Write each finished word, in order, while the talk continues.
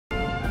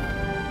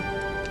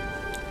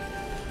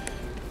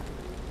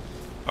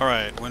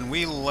Alright, when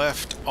we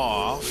left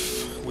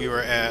off, we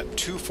were at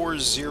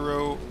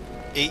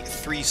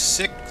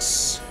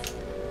 240836.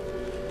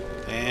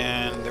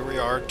 And there we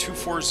are,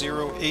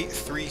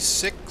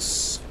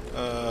 240836.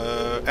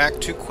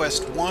 Act 2,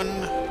 Quest 1.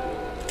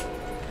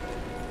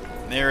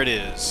 There it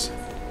is.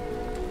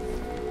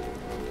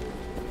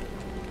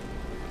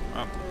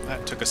 Oh,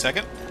 that took a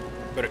second,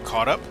 but it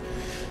caught up.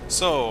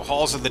 So,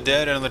 Halls of the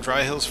Dead and the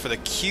Dry Hills for the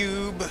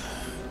cube.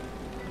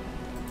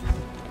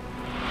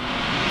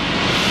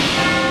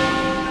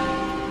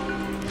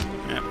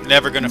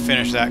 Never gonna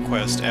finish that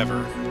quest,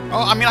 ever.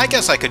 Oh, I mean, I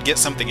guess I could get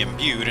something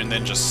imbued and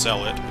then just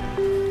sell it.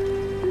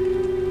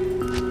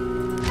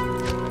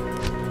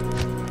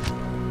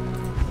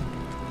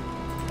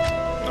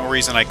 No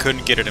reason I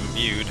couldn't get it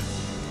imbued.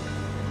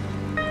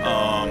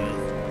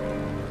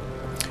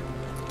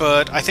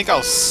 But I think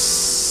I'll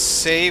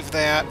save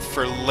that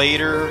for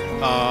later,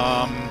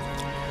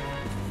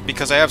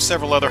 because I have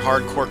several other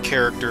hardcore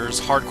characters,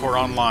 hardcore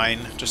online,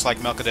 just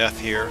like Melchizedek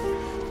here.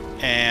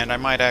 And I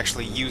might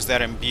actually use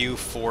that imbue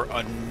for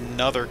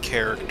another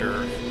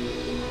character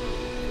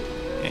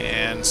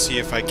and see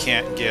if I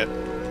can't get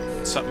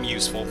something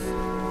useful.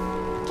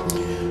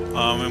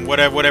 And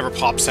whatever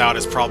pops out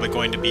is probably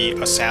going to be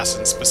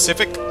assassin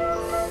specific.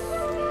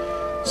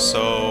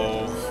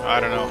 So I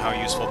don't know how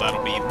useful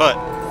that'll be, but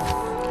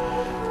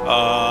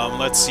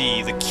let's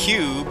see. The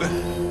cube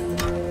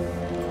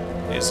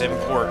is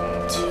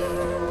important.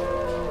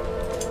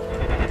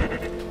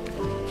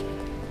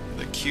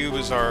 The cube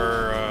is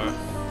our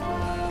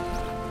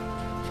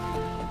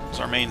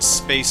main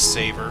space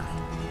saver,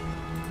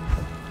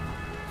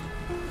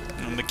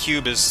 and the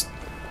cube is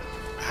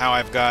how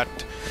I've got.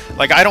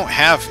 Like, I don't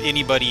have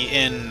anybody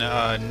in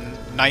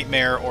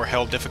Nightmare or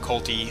Hell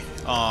difficulty.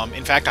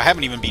 In fact, I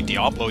haven't even beat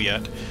Diablo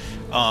yet.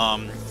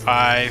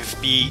 I've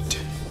beat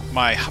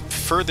my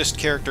furthest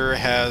character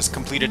has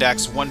completed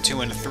Acts 1,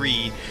 2, and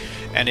 3,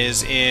 and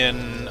is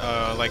in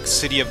like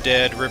City of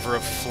Dead, River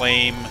of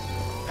Flame,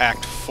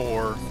 Act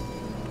 4.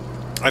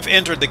 I've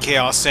entered the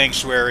Chaos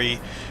Sanctuary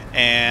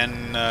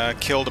and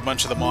killed a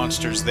bunch of the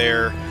monsters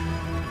there,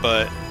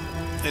 but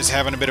is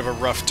having a bit of a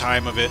rough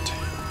time of it.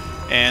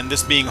 And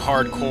this being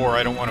hardcore,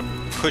 I don't want to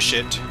push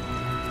it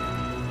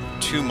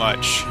too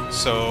much,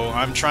 so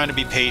I'm trying to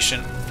be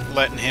patient,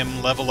 letting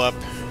him level up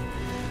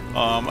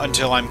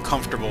until I'm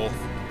comfortable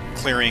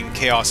clearing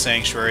Chaos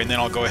Sanctuary, and then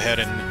I'll go ahead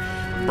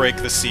and break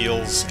the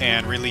seals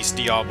and release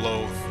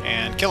Diablo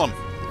and kill him,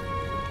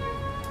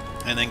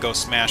 and then go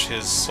smash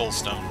his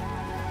soulstone.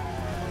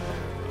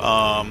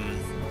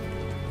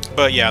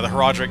 But yeah, the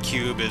Horadric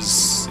cube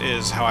is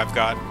how I've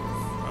got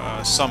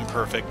some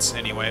perfects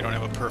anyway. I don't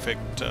have a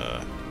perfect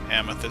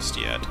amethyst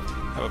yet.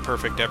 I have a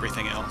perfect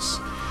everything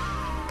else.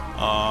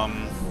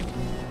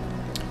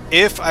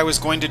 If I was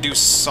going to do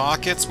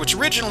sockets, which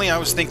originally I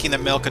was thinking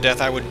that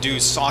Melchizedek I would do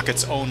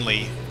sockets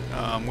only,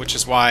 which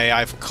is why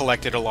I've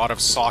collected a lot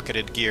of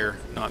socketed gear.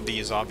 Not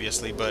these,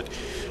 obviously, but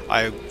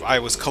I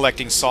was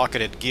collecting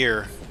socketed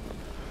gear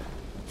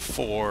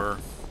for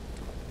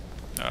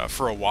a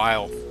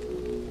while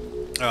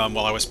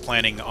I was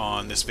planning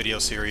on this video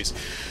series.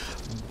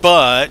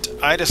 But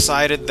I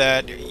decided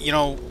that, you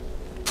know,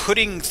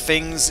 putting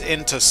things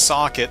into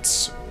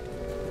sockets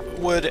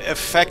would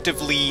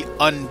effectively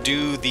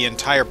undo the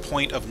entire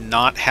point of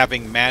not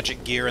having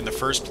magic gear in the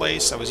first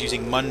place. I was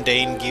using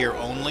mundane gear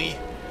only.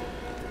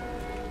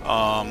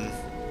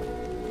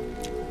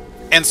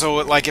 And so,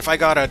 like, if I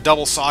got a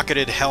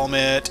double-socketed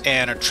helmet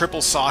and a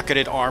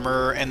triple-socketed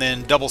armor and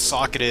then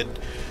double-socketed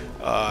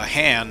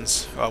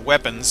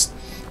weapons.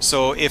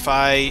 So if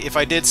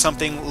I did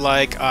something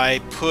like I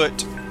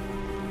put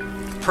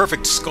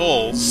perfect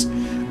skulls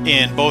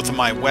in both of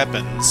my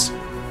weapons,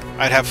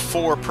 I'd have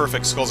 4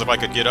 perfect skulls if I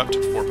could get up to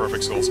 4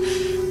 perfect skulls.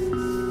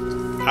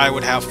 I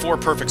would have 4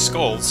 perfect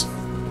skulls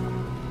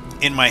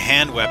in my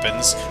hand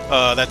weapons.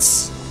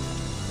 That's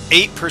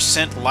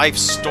 8% life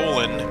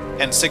stolen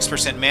and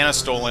 6% mana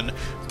stolen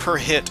per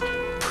hit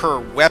per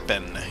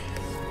weapon.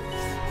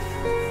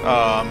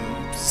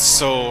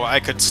 So I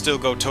could still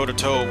go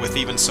toe-to-toe with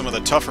even some of the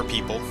tougher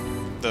people,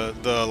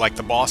 like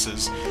the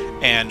bosses,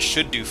 and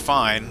should do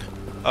fine.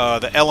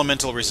 The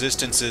elemental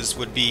resistances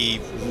would be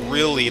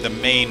really the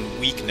main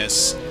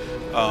weakness,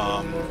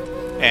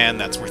 and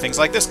that's where things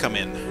like this come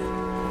in.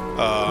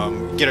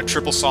 Get a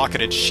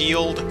triple-socketed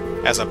shield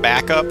as a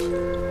backup,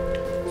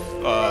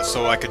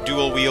 so I could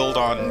dual wield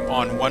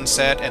on one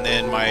set, and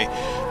then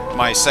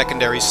my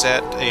secondary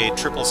set a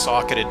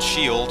triple-socketed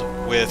shield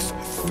with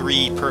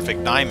 3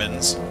 perfect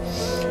diamonds.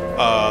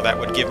 That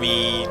would give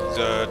me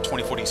the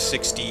 20, 40,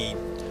 60,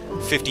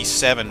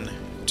 57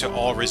 to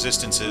all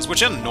resistances,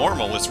 which in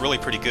normal is really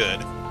pretty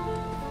good.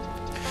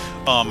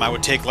 I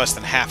would take less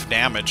than half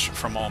damage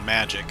from all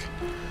magic,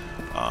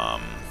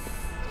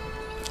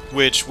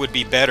 which would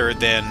be better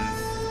than,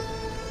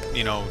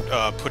 you know,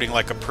 putting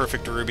like a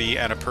perfect ruby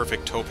and a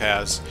perfect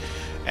topaz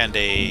and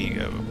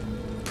a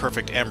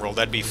perfect emerald.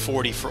 That'd be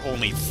 40 for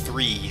only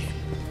 3.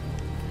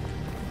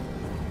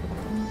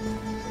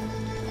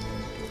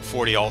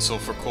 40 also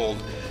for cold.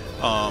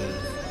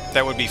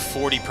 that would be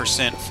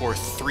 40% for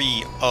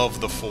 3 of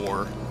the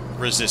 4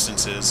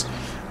 resistances,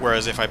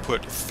 whereas if I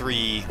put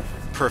 3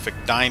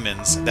 perfect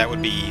diamonds, that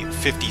would be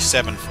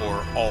 57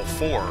 for all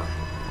 4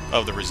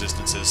 of the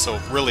resistances. So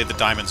really the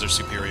diamonds are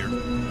superior.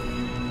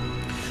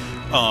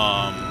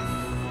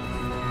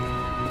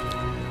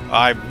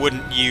 I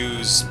wouldn't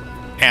use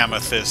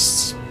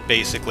amethysts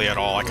basically at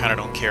all. I kind of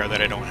don't care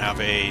that I don't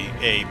have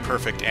a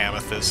perfect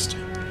amethyst.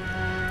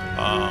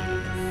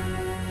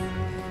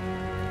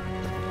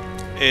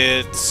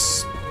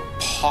 It's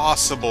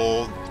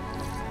possible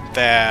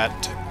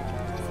that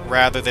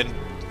rather than...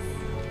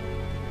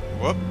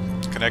 Whoop,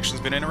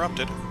 connection's been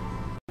interrupted.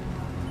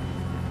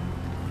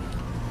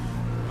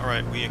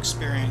 Alright, we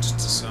experienced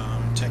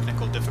some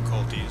technical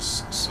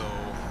difficulties, so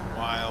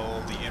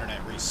while the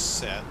internet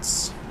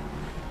resets,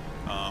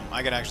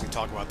 I could actually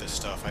talk about this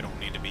stuff. I don't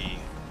need to be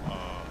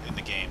in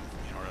the game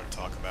in order to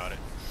talk about it.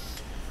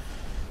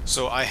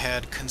 So I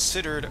had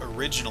considered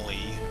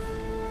originally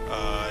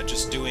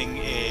just doing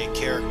a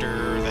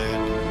character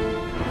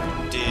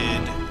that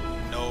did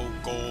no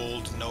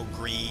gold, no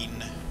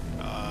green,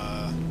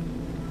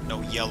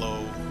 no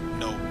yellow,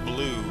 no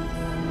blue,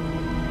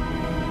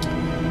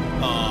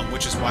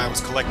 which is why I was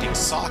collecting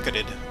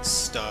socketed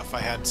stuff.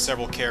 I had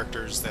several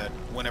characters that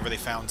whenever they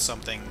found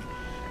something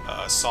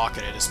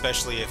socketed,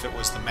 especially if it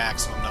was the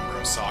maximum number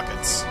of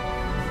sockets,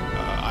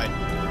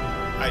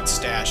 I'd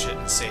stash it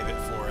and save it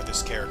for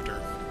this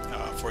character,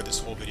 for this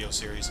whole video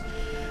series.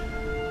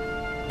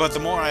 But the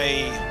more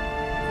I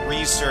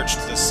researched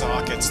the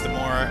sockets, the more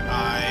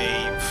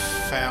I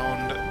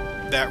found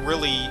that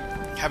really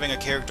having a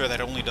character that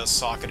only does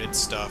socketed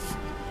stuff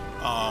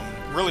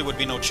really would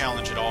be no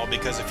challenge at all,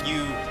 because if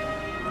you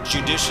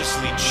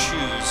judiciously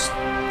choose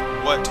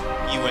what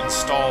you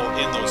install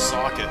in those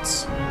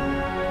sockets,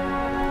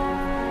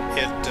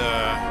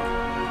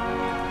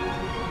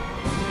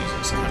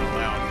 music's kind of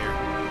loud here.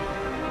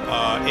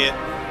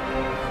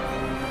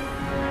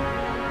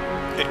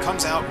 It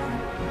comes out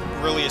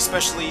really,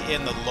 especially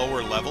in the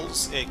lower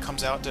levels, it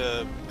comes out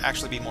to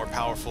actually be more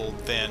powerful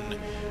than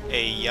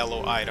a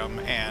yellow item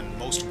and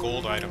most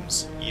gold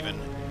items even.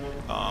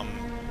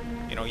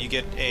 You know, you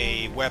get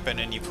a weapon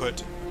and you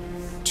put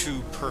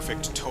 2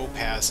 perfect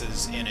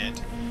topazes in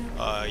it,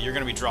 you're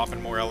going to be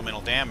dropping more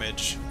elemental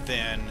damage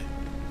than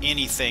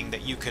anything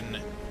that you can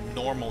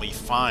normally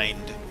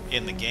find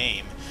in the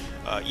game.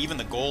 Even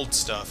the gold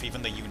stuff,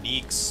 even the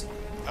uniques,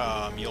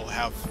 you'll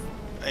have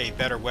a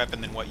better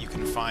weapon than what you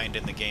can find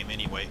in the game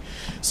anyway.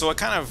 So it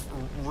kind of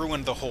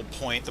ruined the whole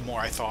point the more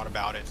I thought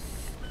about it.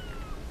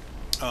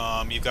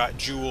 You've got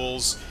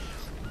jewels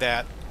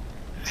that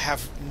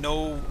have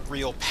no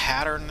real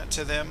pattern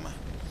to them.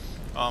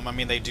 I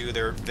mean,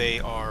 they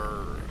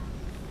are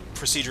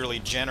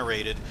procedurally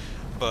generated,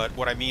 but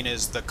what I mean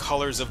is the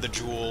colors of the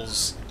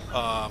jewels,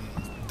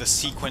 the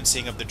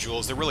sequencing of the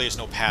jewels, there really is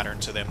no pattern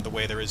to them the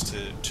way there is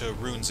to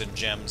runes and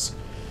gems.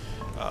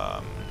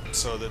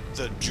 So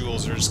the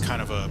jewels are just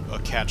kind of a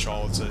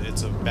catch-all.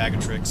 It's a bag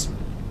of tricks.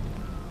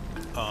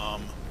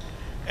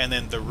 And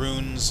then the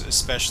runes,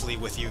 especially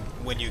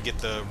when you get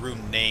the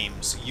rune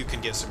names, you can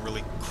get some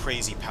really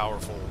crazy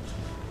powerful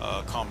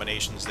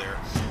combinations there.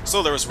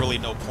 So there was really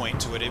no point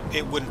to it.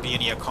 It wouldn't be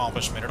any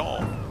accomplishment at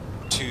all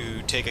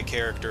to take a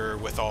character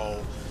with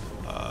all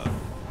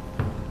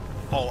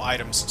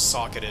items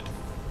socketed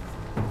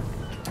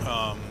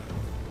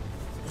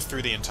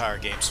through the entire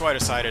game. So I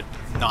decided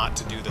not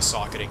to do the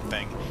socketing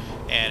thing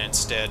and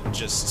instead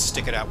just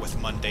stick it out with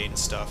mundane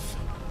stuff.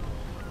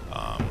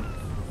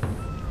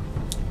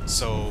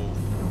 So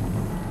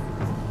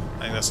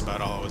I think that's about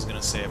all I was going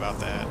to say about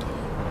that.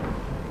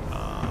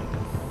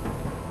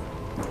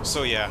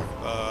 So yeah,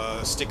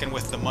 sticking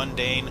with the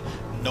mundane,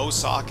 no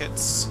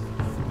sockets,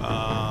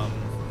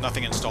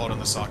 nothing installed in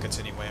the sockets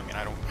anyway. I mean,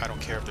 I don't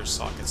care if there's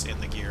sockets in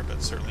the gear,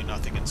 but certainly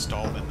nothing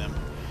installed in them.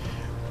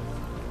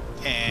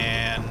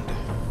 And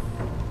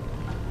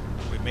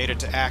we made it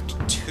to Act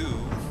 2.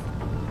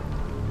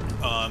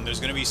 There's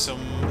going to be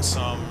some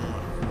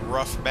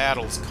rough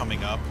battles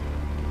coming up.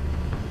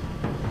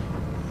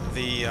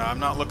 I'm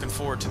not looking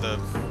forward to the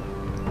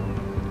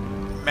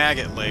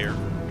maggot layer.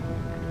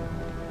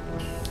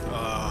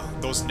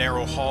 Those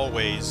narrow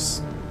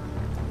hallways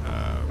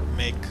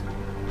make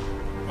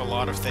a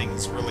lot of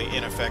things really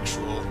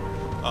ineffectual.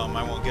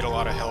 I won't get a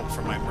lot of help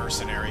from my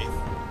mercenary.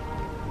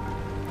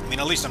 I mean,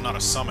 at least I'm not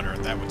a summoner.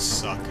 That would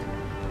suck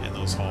in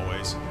those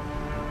hallways.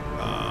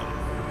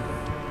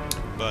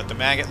 But the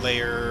maggot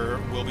layer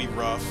will be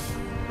rough.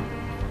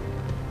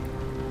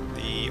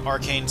 The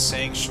Arcane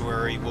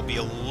Sanctuary will be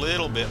a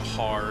little bit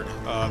hard.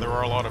 There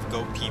are a lot of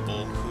goat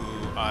people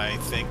who I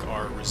think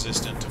are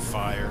resistant to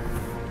fire.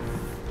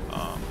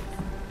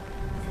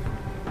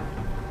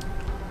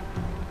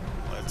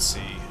 Let's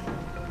see.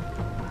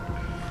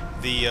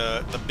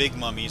 The big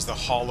mummies, the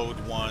hollowed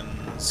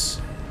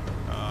ones,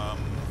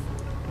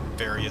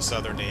 various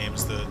other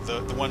names.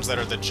 The ones that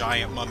are the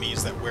giant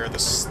mummies that wear the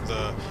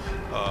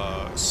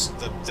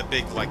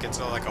big, like it's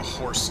like a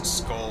horse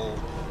skull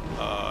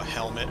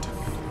helmet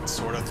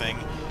sort of thing,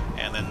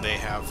 and then they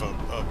have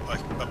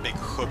a big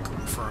hook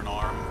for an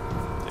arm.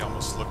 They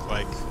almost look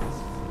like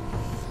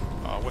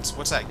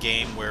what's that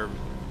game where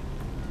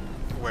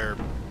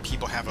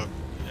people have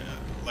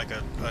like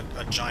a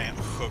giant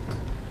hook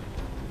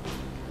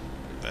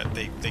that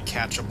they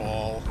catch a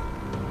ball.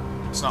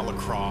 It's not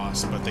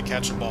lacrosse, but they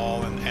catch a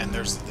ball, and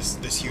there's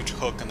this huge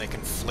hook, and they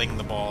can fling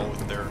the ball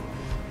with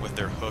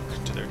their hook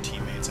to their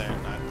teammates.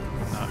 I'm not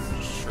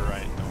sure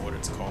I know what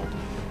it's called.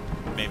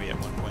 Maybe at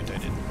one point I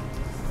did.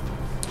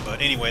 But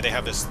anyway, they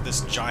have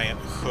this giant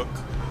hook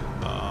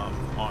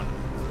on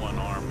one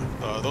arm.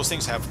 Those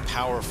things have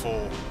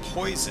powerful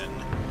poison,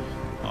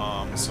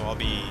 so I'll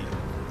be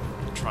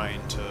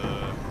trying to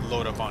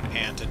load up on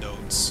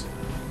antidotes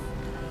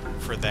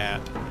for that.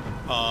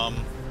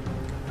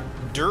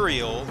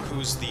 Duriel,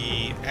 who's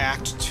the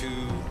Act 2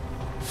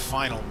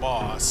 final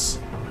boss,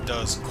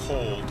 does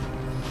cold.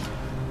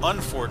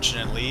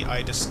 Unfortunately,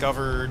 I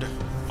discovered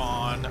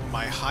on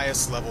my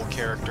highest level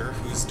character,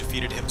 who's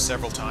defeated him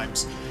several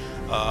times,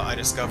 I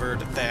discovered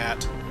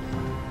that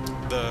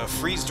the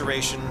freeze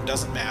duration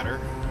doesn't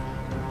matter,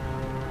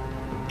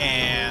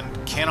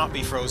 and cannot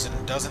be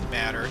frozen doesn't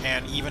matter,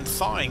 and even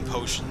thawing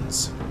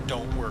potions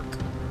don't work.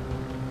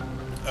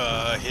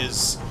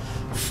 His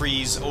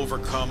freeze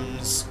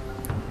overcomes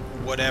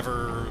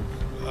whatever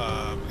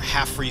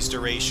half freeze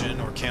duration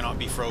or cannot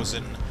be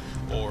frozen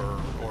or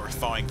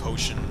thawing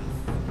potion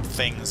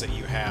things that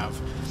you have.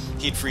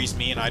 He'd freeze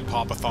me and I'd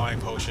pop a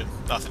thawing potion.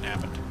 Nothing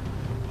happened.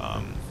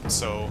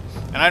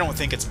 And I don't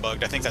think it's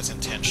bugged. I think that's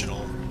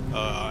intentional.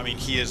 I mean,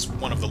 he is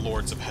one of the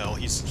lords of hell.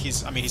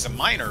 He's a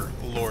minor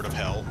lord of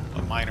hell,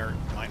 a minor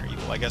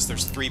evil. I guess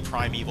there's 3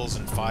 prime evils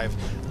and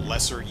 5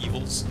 lesser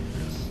evils.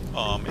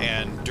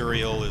 And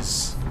Duriel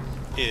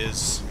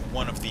is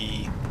one of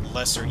the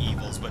lesser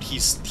evils, but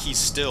he's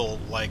still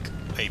like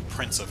a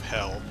prince of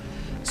hell.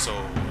 So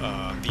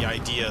the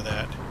idea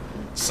that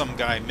some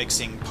guy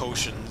mixing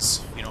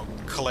potions, you know,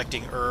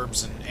 collecting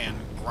herbs and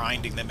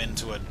grinding them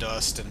into a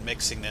dust and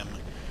mixing them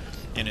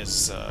in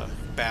his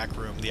back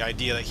room, the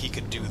idea that he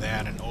could do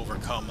that and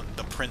overcome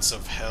the Prince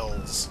of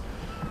Hell's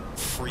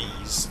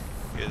freeze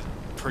is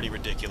pretty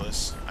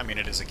ridiculous. I mean,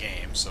 it is a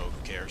game, so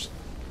who cares?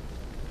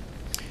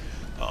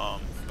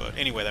 But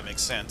anyway, that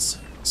makes sense.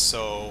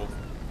 So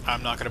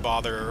I'm not going to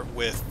bother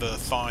with the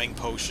thawing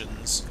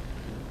potions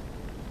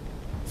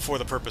for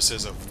the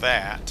purposes of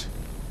that.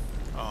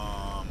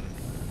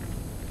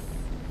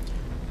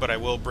 But I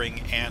will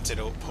bring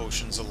antidote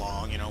potions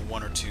along, you know,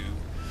 1 or 2.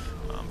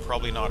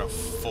 Probably not a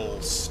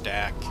full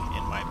stack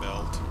in my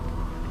belt.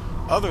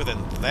 Other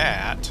than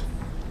that,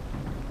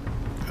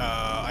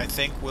 I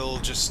think we'll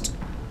just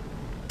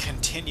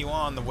continue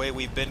on the way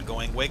we've been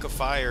going. Wake of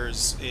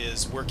Fires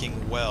is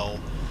working well.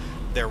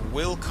 There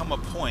will come a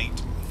point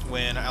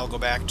when I'll go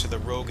back to the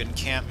rogue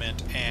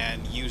encampment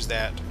and use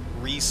that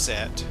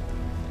reset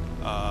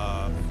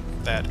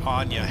that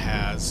Anya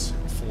has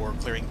for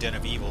clearing Den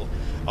of Evil.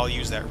 I'll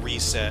use that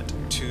reset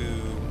to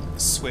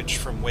switch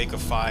from Wake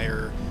of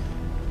Fire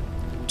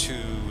to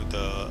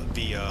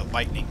the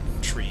lightning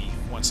tree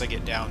once I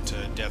get down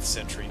to Death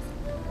Sentry.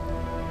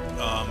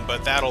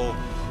 But that'll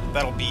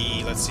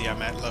be, let's see,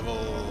 I'm at level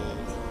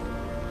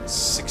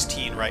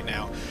 16 right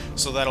now,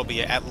 so that'll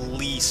be at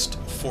least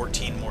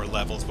 14 more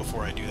levels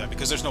before I do that,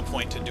 because there's no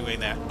point to doing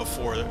that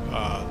before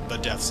the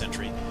Death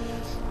Sentry.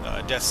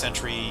 Death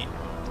Sentry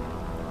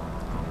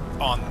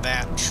on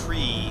that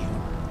tree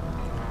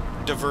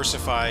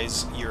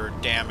diversifies your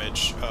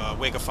damage.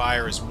 Wake of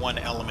Fire is 1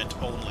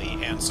 element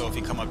only, and so if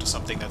you come up to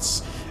something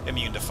that's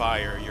immune to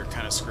fire, you're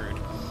kind of screwed.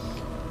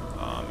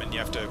 And you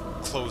have to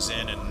close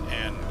in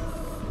and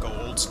go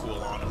old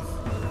school on them.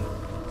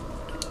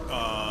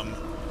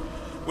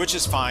 Which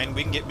is fine.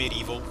 We can get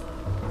medieval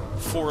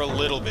for a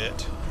little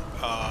bit.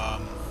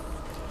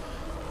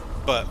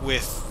 But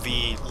with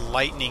the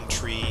lightning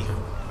tree,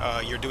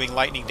 you're doing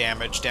lightning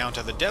damage down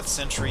to the Death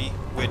Sentry,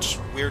 which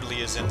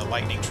weirdly is in the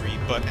lightning tree,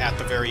 but at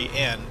the very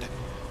end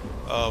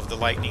of the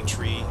lightning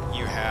tree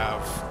you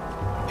have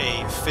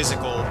a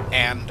physical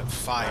and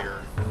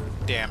fire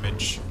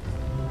damage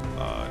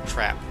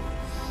trap.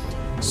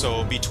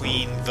 So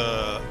between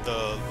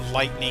the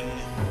lightning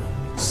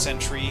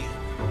sentry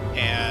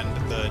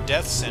and the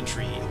Death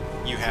Sentry,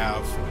 you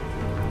have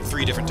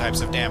 3 different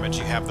types of damage.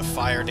 You have the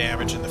fire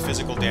damage and the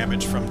physical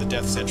damage from the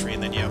Death Sentry,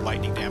 and then you have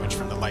lightning damage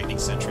from the lightning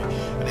sentry.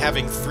 And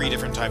having 3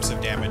 different types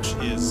of damage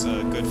is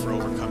good for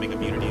overcoming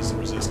immunities and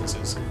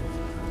resistances.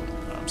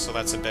 So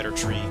that's a better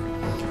tree.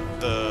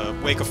 The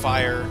Wake of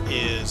Fire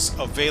is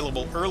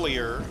available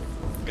earlier.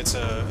 It's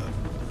a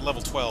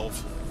level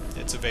 12.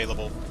 It's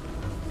available.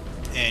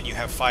 And you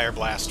have Fire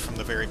Blast from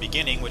the very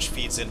beginning, which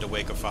feeds into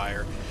Wake of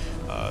Fire.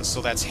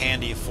 So that's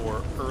handy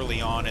for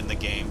early on in the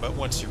game, but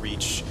once you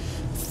reach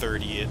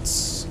 30,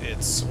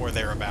 it's or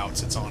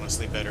thereabouts, it's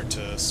honestly better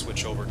to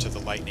switch over to the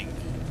lightning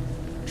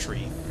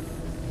tree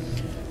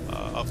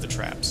of the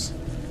traps.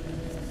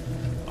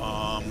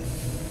 And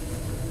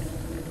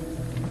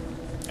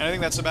I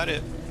think that's about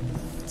it.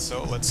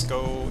 So let's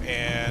go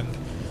and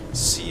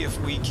see if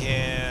we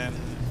can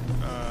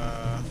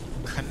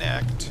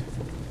connect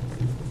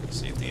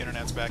see if the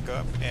internet's back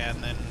up,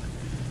 and then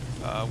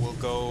we'll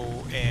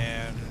go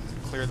and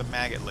clear the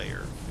maggot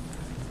layer.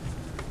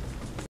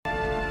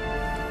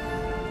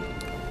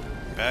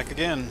 Back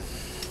again.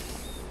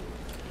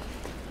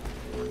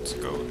 Let's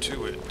go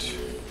to it.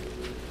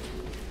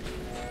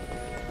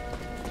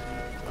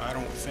 I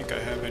don't think I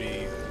have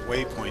any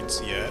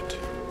waypoints yet.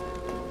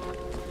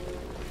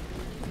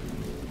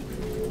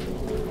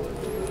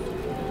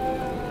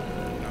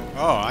 No.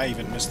 Oh, I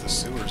even missed the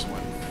sewers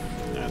one.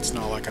 It's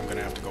not like I'm going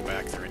to have to go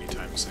back there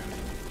anytime soon.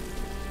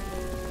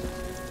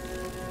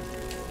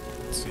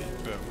 Let's see,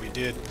 but we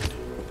did...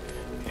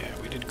 Yeah,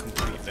 we did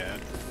complete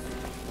that.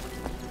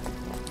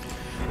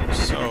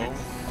 So...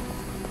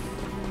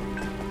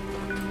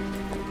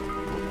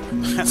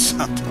 that's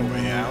not the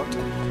way out.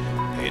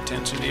 Pay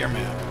attention to your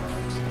map.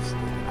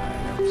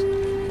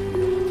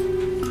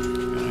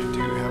 And I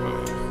do have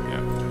a...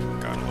 yeah,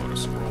 got a load of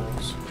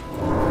scrolls.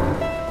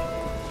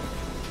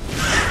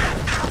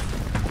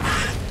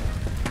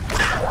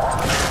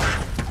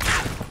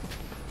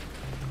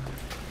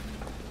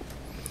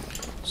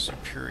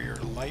 Superior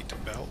light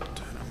belt,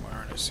 and I'm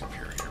wearing a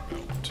superior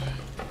belt.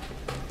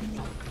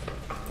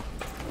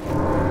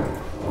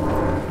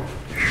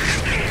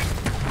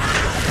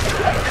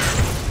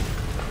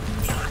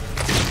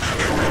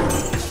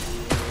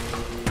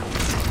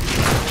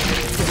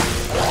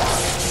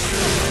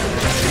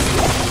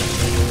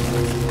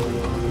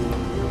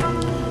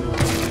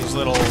 These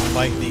little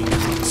lightning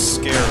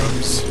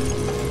scarabs.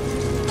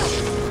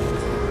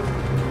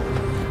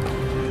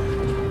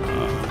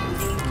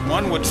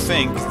 One would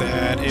think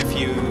that if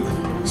you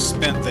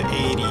spent the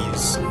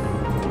 80s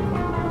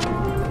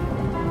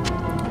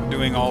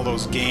doing all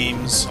those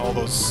games, all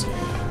those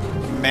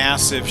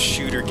massive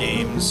shooter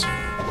games,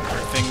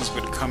 where things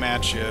would come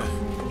at you,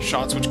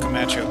 shots would come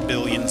at you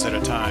billions at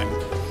a time.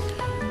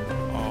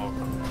 Oh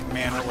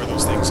man, what were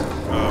those things?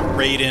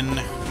 Raiden,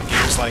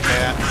 games like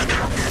that.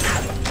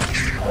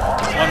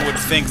 One would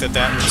think that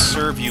that would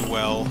serve you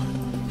well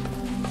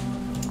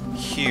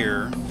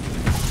here,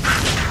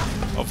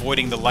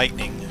 avoiding the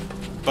lightning.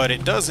 But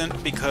it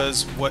doesn't,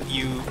 because what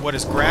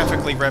is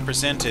graphically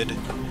represented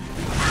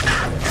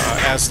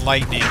as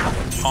lightning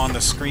on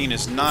the screen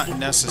is not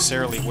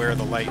necessarily where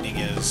the lightning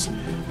is.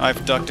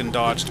 I've ducked and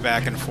dodged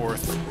back and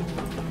forth,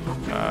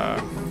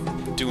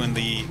 doing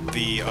the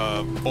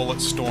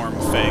bullet storm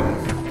thing,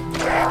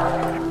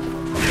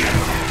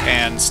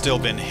 and still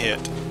been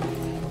hit.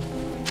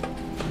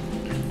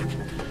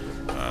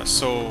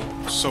 So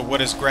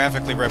what is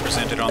graphically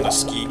represented on the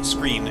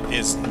screen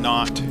is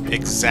not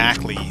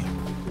exactly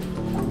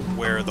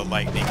where the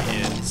lightning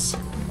is.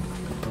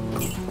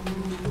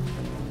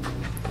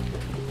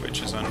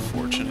 Which is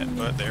unfortunate,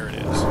 but there it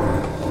is.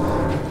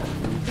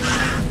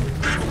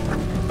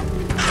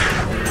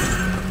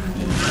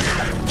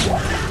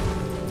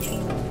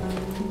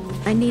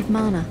 I need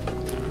mana.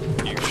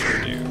 You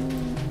sure do.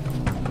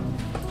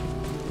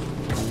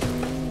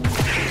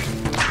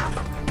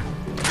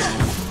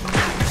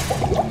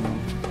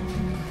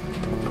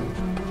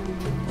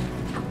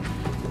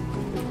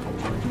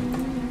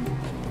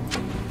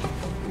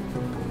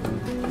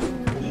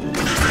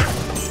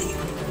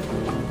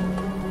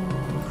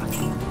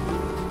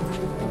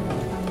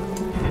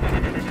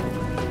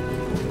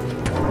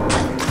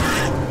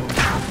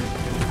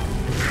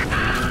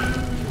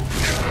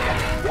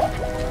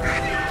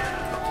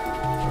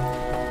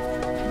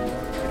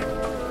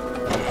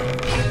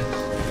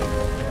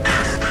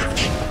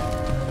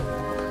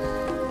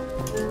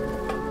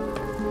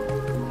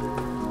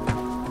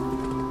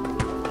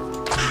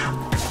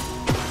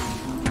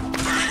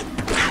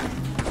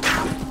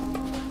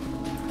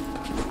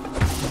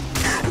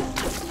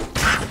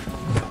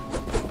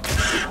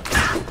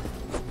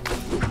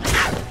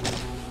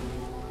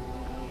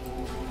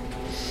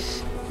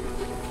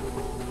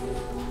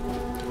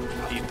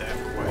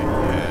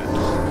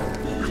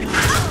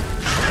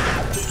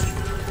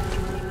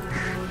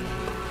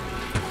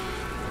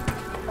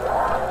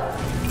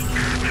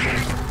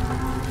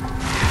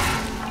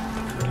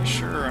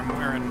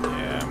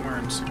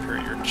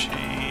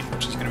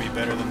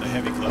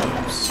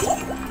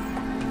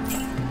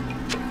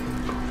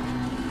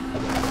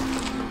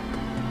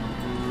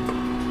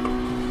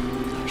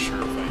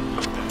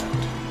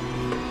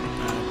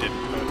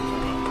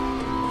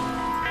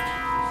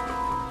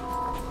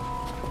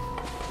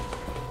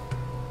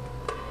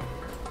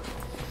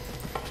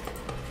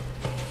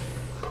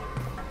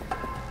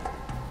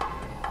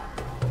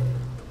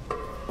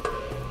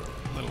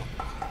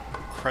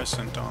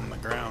 Crescent on the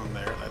ground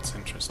there, that's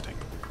interesting.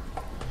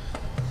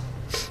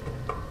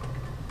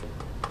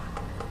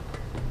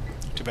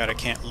 Too bad I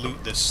can't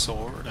loot this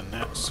sword and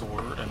that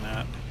sword and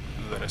that.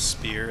 Is that a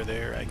spear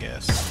there, I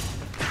guess?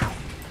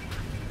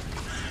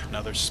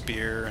 Another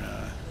spear and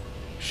a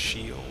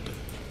shield.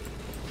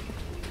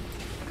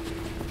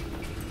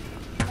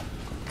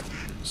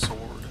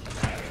 Sword.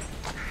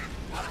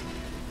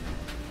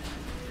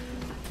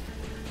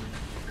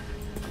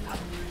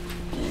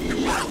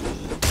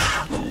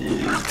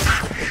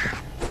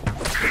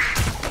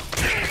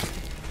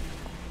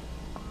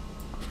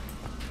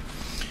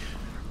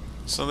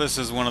 So this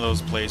is one of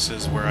those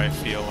places where I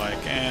feel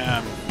like,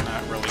 I'm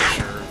not really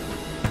sure.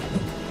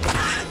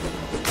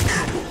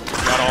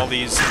 Got all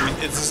these... I mean,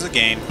 this is a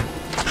game.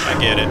 I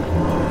get it.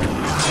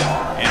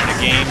 In a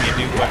game, you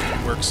do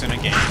what works in a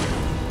game.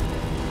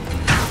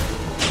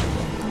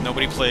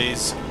 Nobody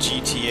plays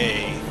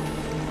GTA.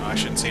 Well, I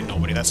shouldn't say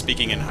nobody. That's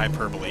speaking in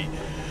hyperbole.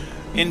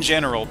 In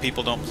general,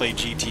 people don't play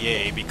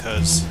GTA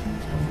because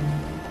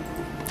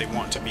they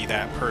want to be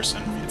that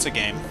person. It's a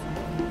game.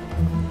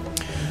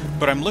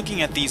 But I'm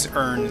looking at these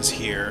urns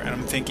here, and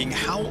I'm thinking,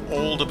 how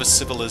old of a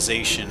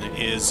civilization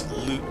is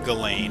Loot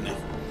Ghislaine?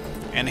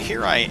 And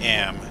here I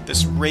am,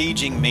 this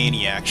raging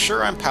maniac.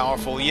 Sure, I'm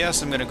powerful.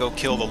 Yes, I'm going to go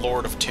kill the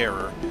Lord of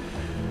Terror.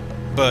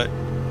 But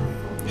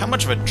how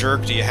much of a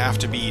jerk do you have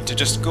to be to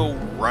just go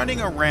running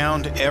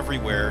around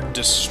everywhere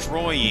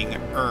destroying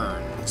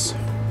urns?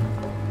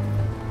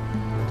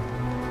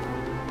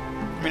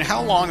 I mean,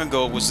 how long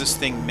ago was this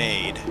thing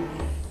made?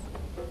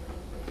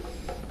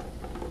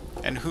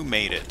 And who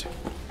made it?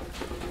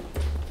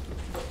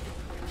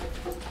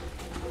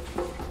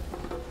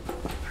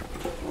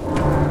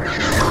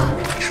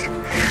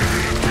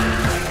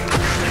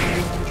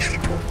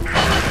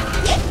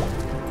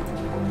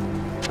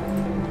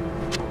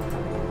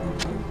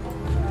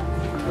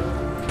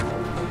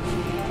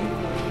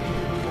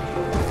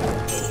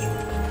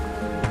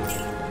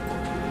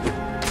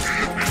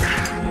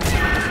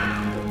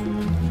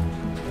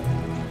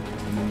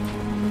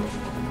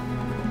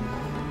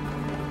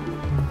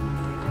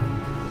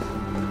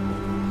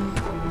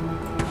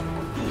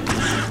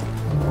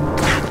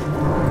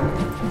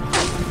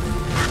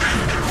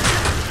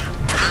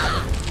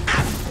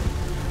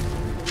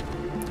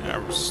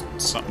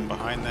 Something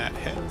behind that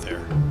head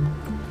there.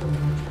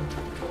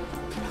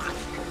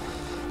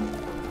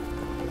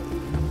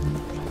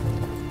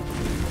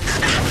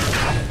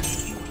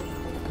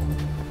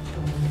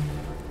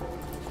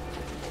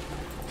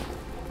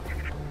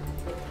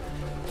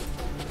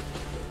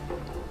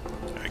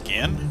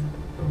 Again?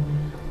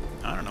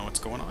 I don't know what's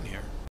going on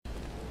here.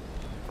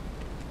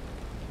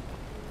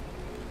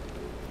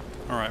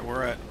 Alright,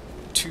 we're at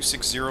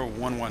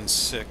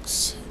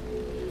 260.116.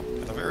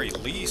 At the very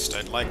least,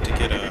 I'd like to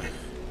get a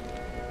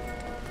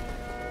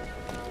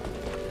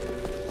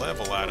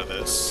level out of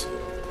this,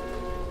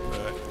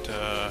 but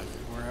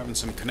we're having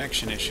some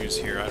connection issues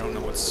here. I don't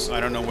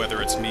know whether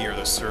it's me or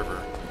the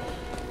server.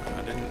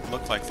 It didn't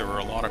look like there were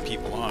a lot of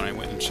people on. I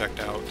went and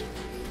checked out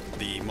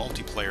the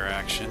multiplayer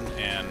action,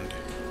 and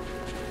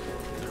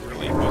there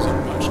really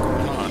wasn't much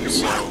going on.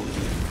 So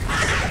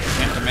I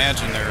can't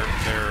imagine their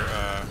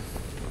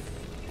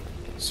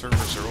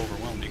servers are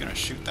overwhelmed. You gonna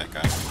shoot that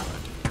guy?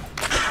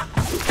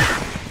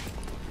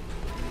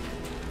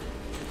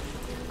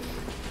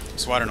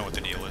 So I don't know what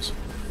the deal is.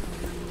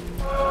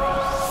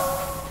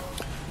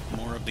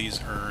 More of these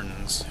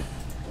urns.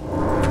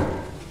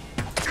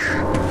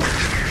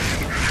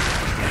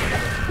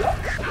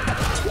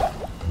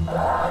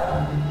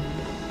 I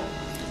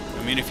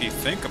mean, if you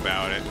think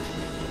about it,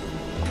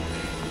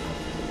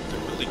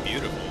 they're really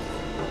beautiful.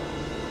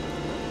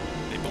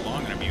 They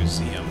belong in a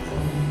museum.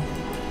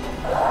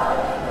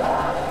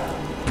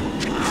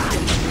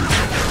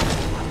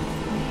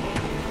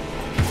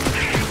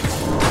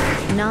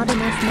 Not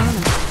enough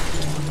mana.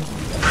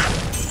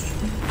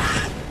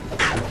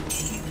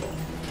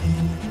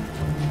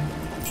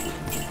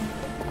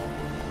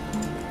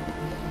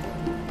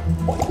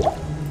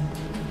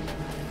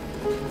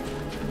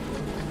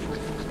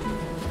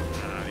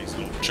 These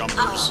little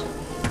jumpers.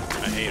 I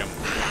hate them.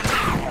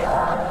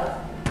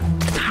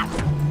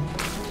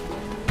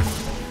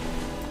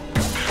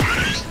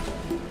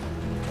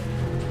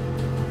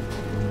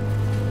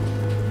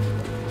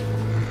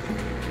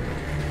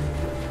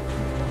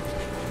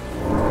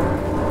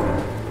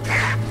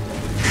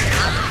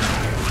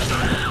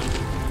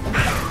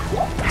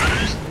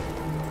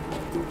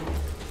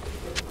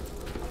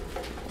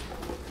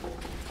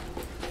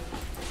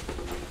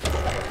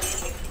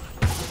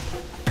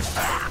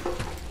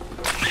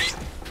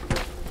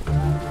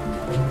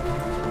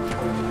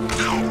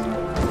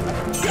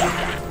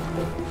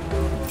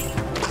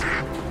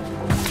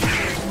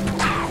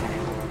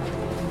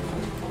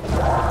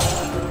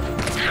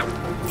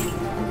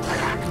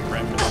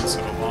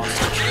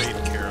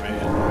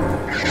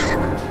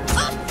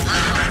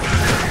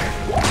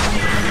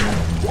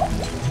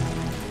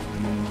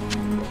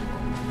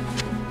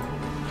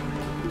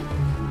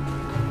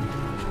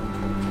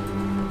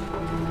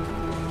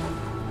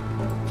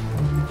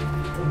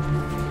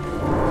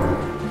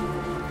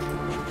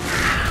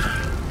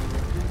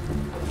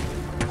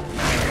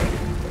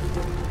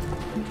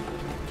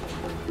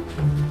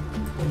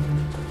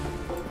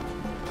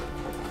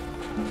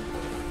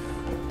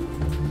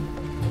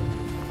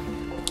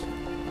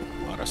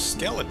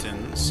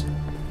 Skeletons.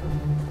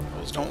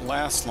 Those don't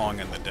last long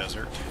in the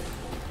desert.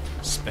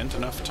 Spent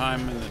enough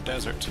time in the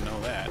desert to know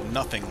that.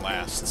 Nothing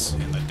lasts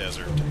in the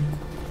desert.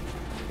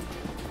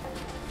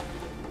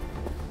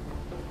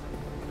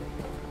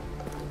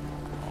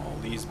 All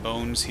these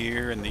bones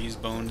here and these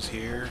bones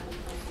here.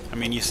 I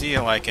mean, you see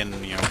it like in,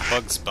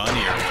 Bugs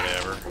Bunny or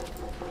whatever.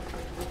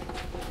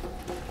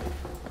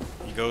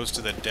 goes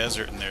to the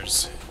desert and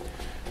there's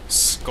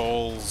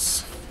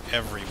skulls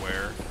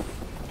everywhere.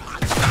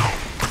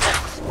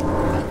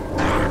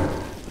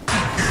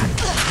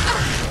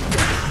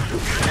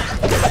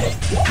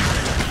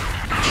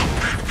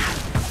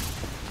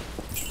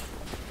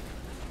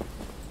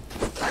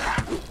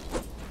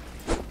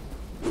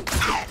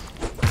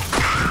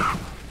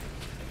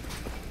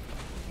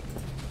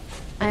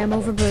 I am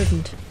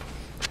overburdened.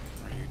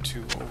 Are you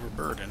too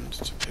overburdened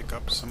to pick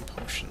up some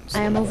potions?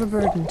 I am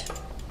overburdened.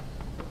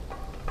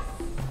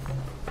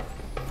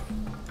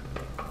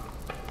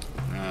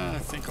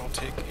 I think I'll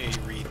take a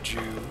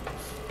rejuve.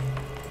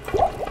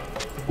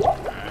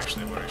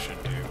 Actually, what I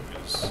should do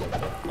is...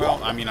 Well,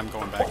 I mean, I'm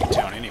going back to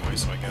town anyway,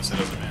 so I guess it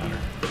doesn't matter.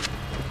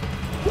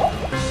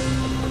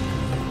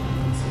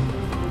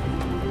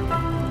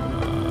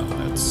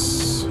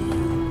 Let's...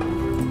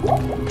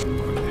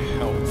 put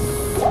health.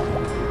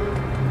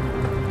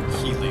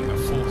 Healing, a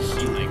full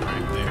healing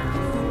right there.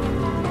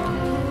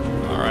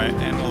 Alright,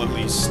 and we'll at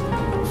least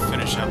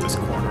finish out this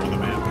corner of the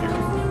map here.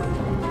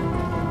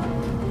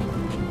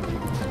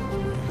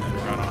 And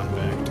run on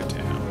back to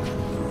town.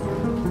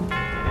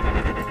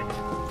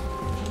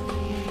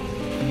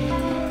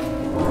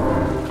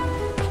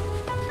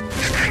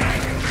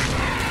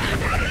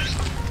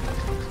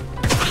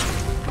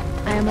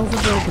 I am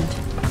overburdened.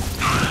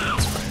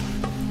 That's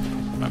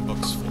right. My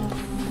book's full.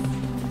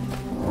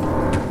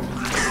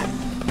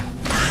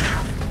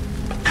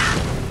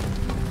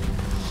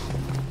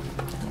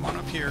 Come on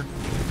up here.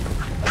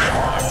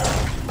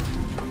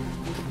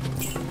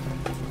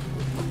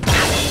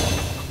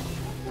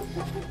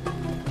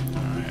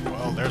 Alright,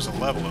 well, there's a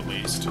level at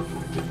least.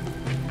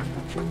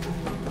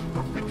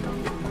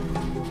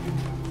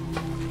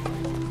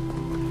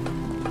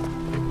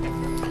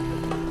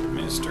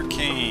 Mr.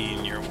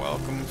 Kane, you're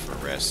welcome for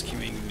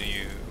rescuing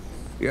you.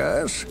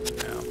 Yes?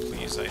 Now,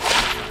 please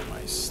identify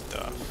my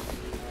stuff.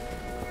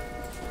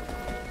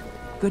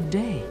 Good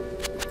day.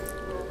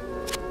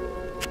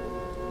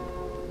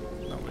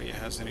 Nobody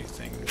has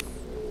anything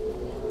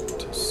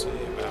to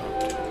say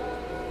about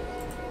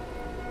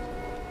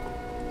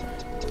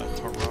the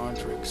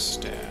Horadric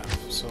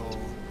staff. So,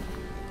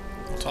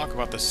 we'll talk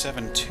about the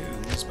 7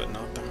 tombs, but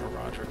not the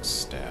Horadric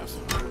staff.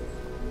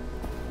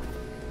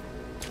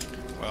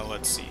 Well,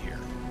 let's see here.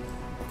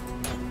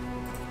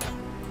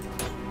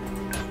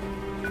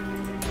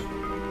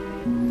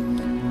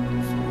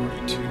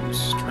 42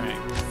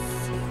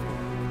 strength.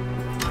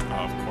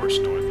 Oh, of course,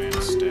 no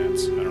advanced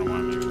stats. I don't know why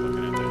I'm even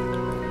looking at that.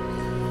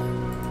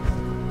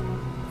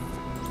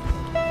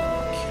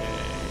 Okay.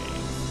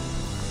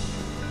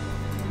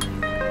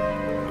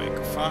 Wake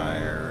of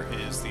Fire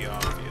is the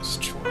obvious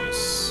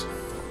choice.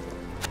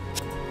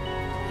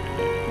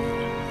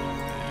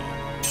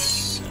 And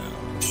sell.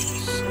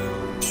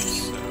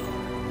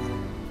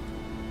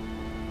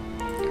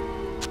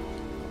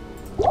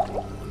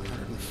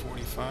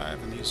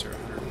 145, and these are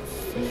 150.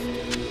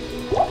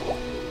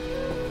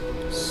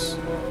 So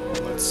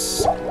let's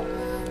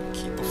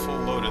keep a full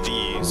load of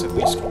these, at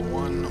least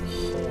one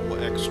whole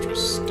extra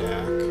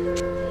stack.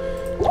 It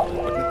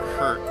wouldn't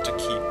hurt to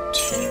keep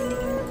 2.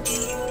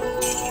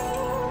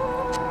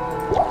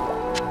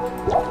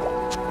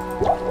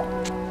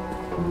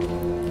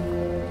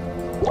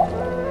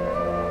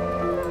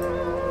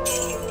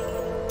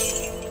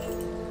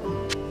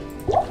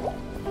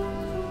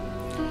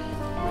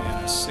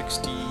 Mana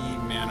 60,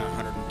 mana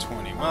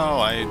 120.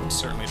 Well, I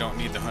certainly don't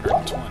need the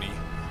 120.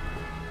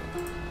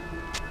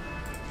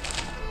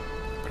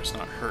 But it's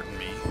not hurting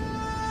me.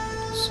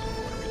 So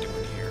what are we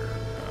doing here?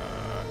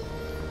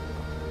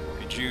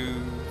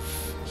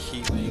 Rejuve,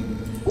 healing,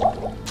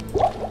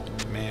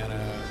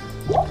 mana,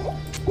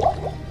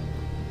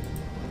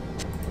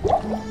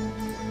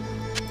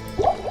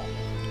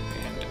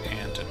 and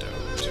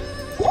antidote.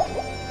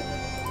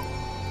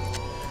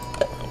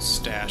 I'll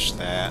stash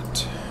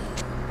that.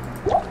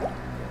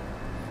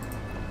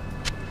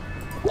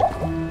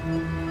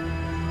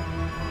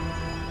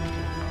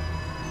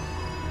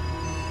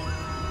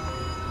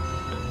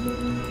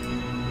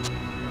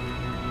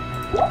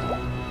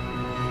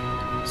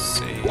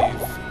 Save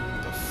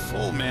the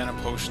full mana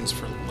potions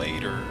for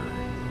later.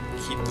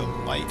 Keep the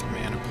light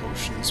mana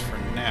potions for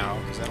now,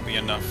 because that'll be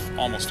enough,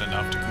 almost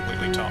enough to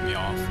completely top me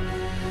off.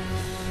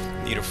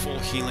 Need a full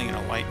healing and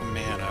a light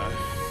mana.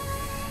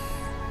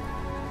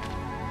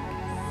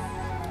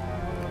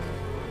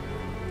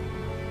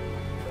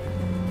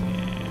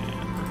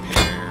 And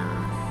repair.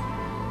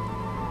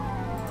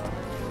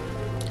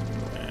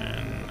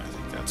 And I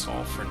think that's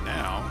all for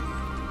now.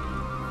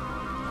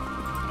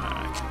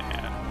 I can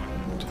add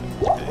one to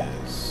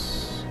this.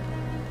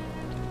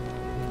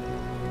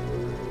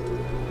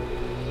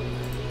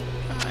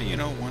 You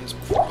know, one's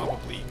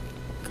probably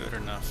good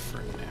enough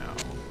for now.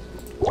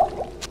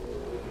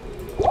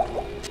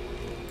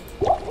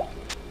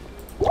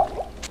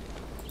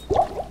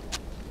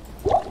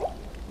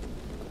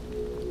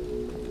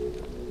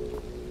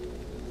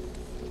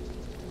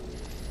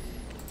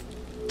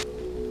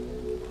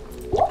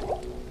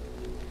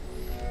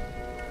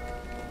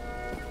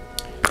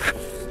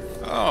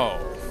 Oh.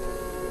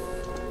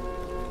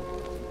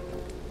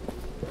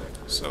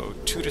 So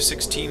 2 to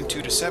 16,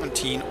 2 to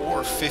 17,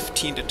 or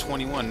 15 to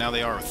 21. Now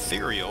they are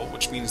ethereal,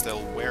 which means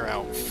they'll wear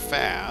out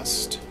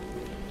fast.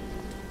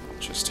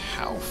 Just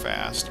how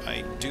fast,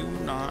 I do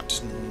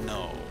not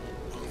know.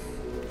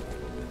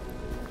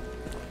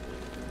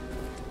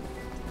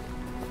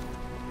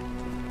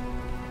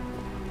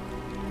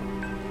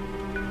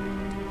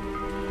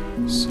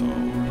 So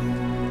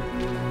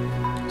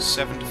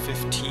 7 to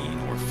 15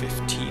 or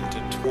 15 to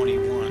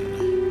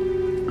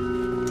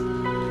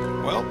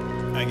 21. Well,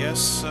 I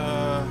guess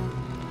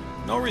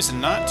no reason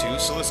not to,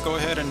 so let's go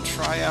ahead and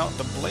try out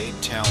the blade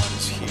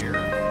talons here.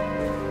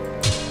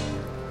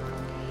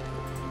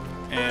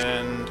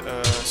 And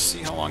see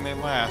how long they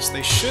last.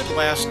 They should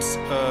last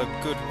a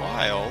good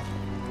while.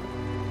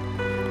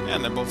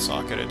 And they're both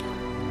socketed.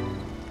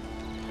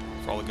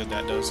 For all the good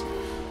that does.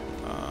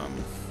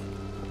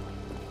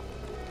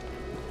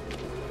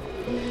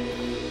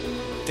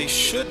 They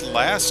should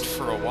last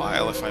for a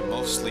while if I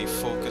mostly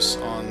focus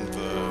on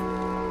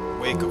the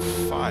Wake of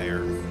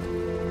Fire.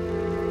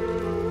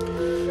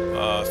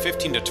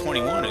 15 to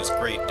 21 is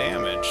great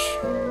damage.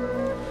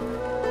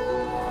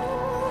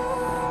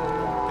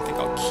 I think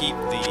I'll keep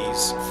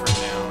these for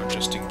now,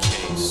 just in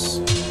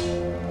case.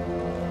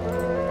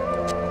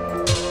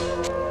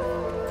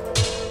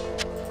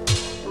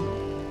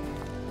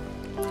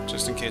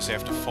 Just in case I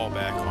have to fall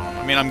back on them.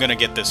 I mean, I'm going to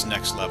get this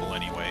next level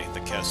anyway, the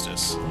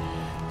Kestis.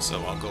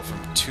 So I'll go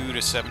from 2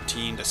 to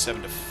 17 to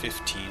 7 to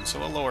 15,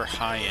 so a lower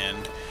high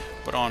end,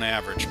 but on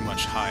average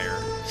much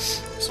higher.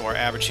 So our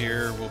average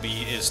here will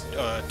be 2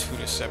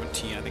 to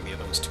 17, I think the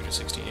other one's 2 to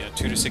 16, yeah,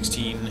 2 to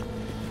 16,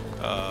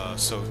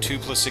 so 2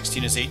 plus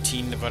 16 is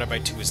 18, divided by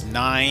 2 is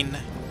 9,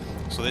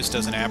 so this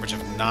does an average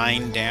of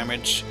 9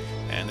 damage,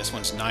 and this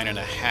one's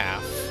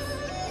 9.5,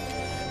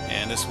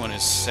 and this one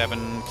is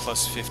 7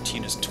 plus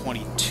 15 is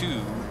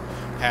 22,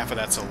 half of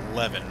that's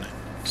 11.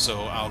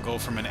 So I'll go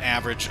from an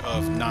average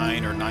of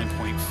 9 or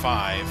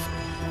 9.5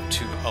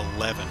 to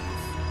 11.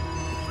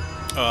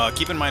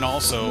 Keep in mind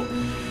also,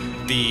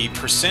 the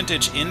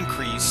percentage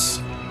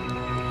increase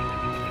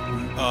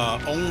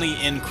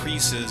only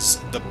increases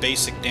the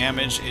basic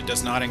damage. It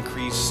does not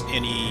increase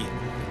any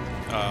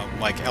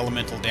like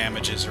elemental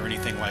damages or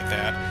anything like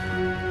that.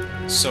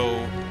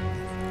 So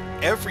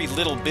every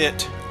little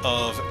bit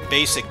of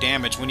basic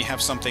damage, when you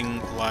have something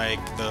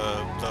like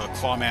the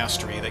Claw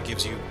Mastery that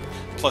gives you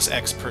plus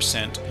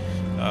X%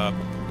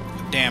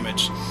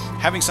 damage,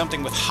 having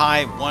something with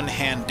high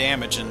one-hand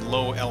damage and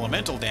low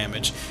elemental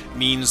damage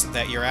means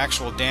that your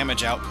actual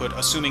damage output,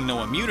 assuming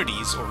no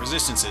immunities or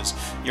resistances,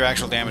 your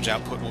actual damage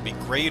output will be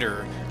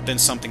greater than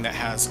something that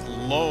has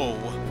low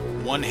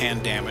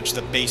one-hand damage,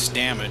 the base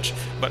damage,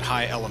 but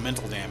high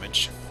elemental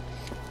damage.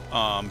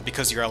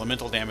 Because your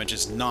elemental damage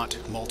is not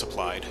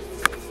multiplied.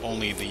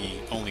 Only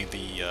the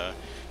oh,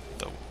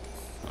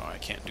 I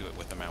can't do it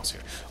with the mouse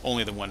here.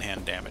 Only the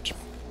one-hand damage.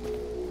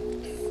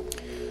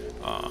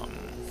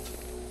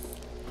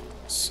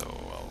 So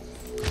I'll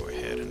go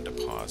ahead and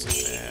deposit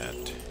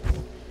that,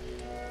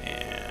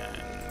 and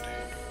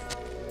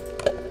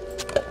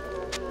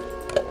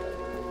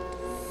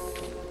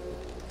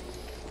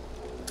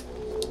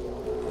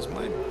is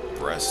my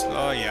breast?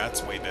 Oh yeah,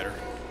 it's way better.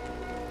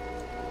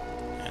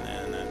 And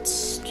then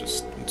that's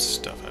just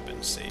stuff I've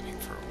been saving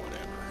for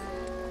whatever.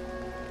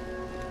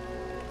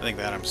 I think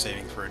that I'm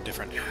saving for a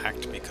different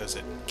act because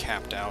it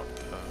capped out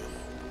the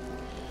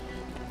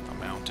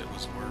amount it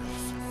was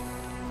worth.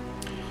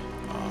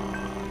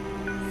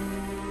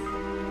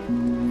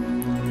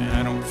 And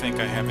I don't think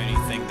I have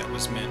anything that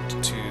was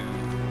meant to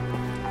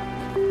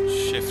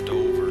shift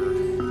over.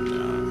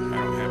 No, I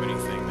don't have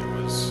anything that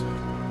was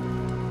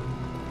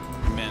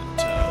meant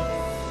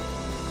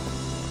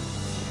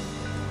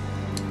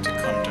to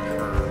come to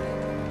her.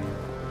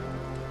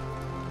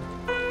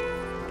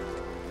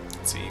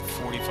 Let's see,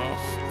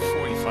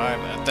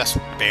 45, that's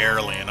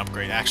barely an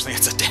upgrade. Actually,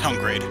 it's a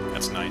downgrade.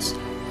 That's nice.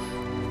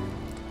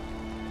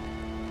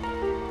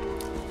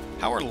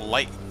 How are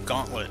light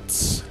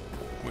gauntlets,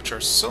 which are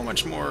so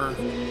much more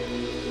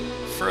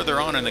further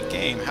on in the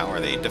game, how are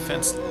they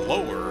defense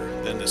lower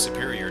than the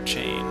superior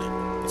chain?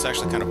 It's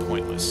actually kind of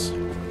pointless.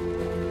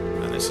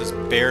 And this is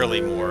barely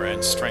more,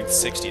 and strength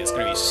 60. It's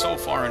going to be so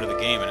far into the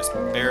game, and it's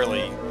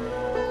barely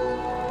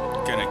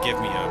going to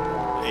give me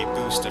a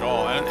boost at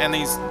all. And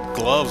these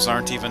gloves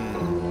aren't even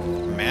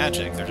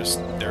magic. They're just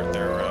they're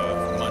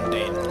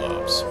mundane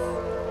gloves.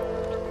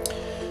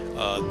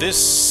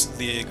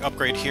 The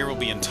upgrade here will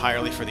be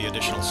entirely for the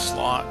additional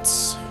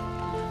slots.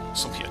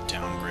 This will be a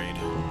downgrade.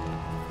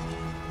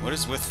 What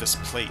is with this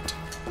plate?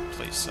 The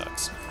plate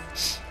sucks.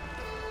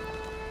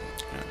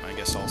 I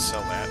guess I'll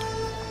sell that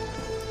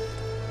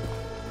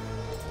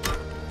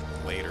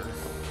later.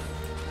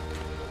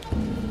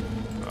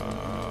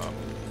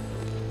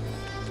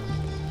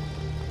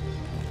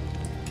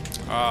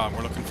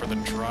 We're looking for the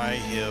Dry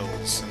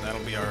Hills, and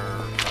that'll be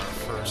our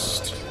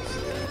first.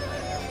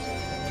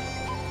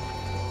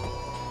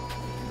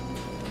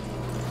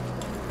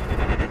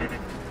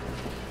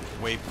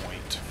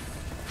 Waypoint,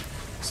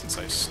 since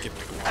I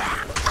skipped along.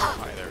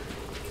 Hi there.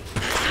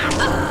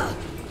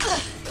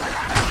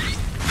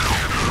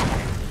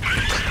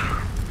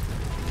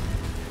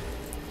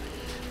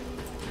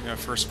 a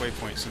first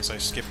waypoint since I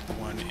skipped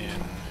one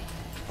in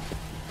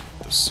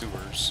the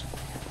sewers.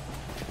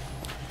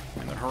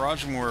 And the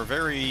Horadric were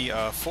very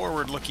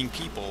forward-looking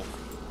people,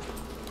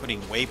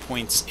 putting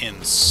waypoints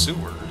in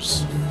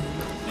sewers.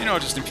 You know,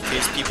 just in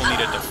case people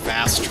needed to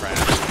fast track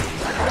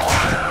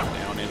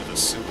down into the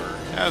sewer,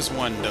 as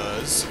one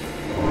does.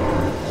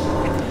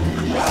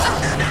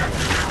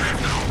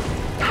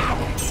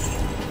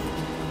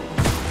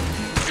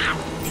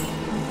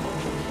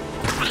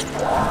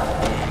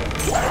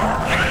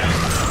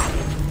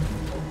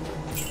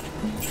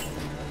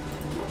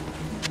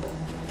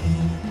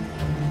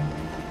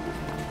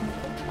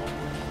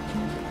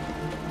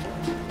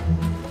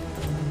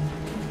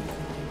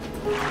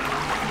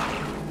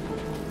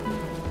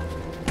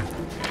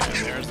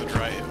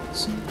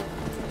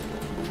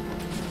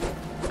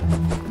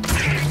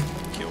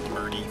 Killed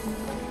Birdie.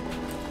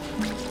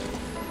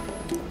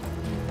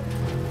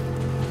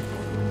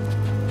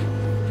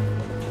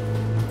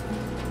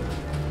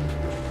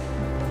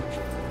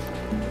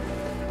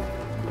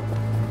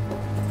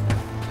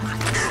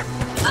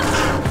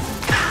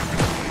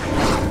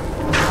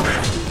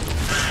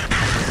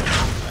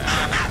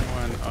 That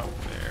one up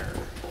there.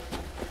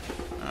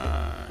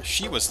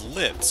 She was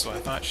lit, so I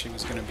thought she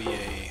was going to be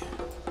a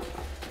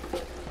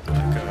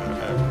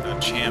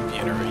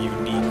champion or a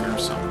unique or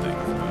something,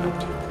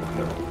 but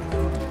no.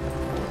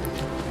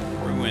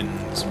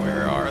 Ruins,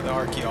 where are the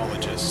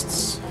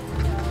archaeologists?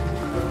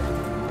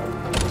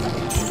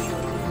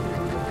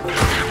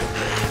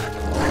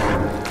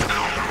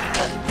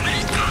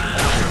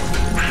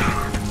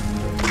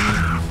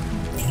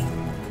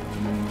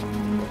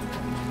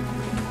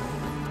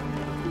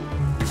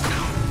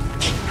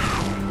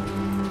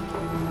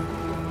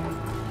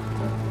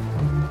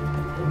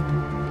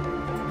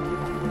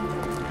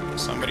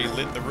 Somebody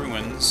lit the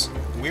ruins,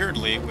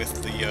 weirdly,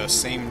 with the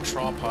same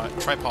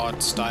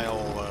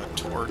tripod-style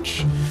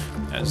torch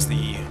as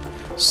the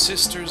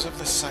Sisters of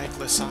the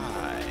Sightless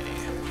Eye.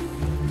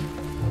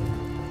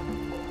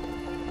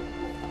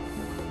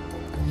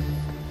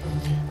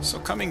 So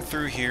coming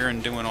through here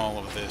and doing all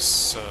of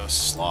this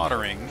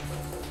slaughtering,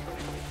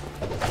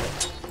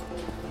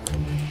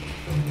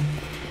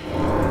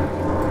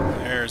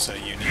 there's a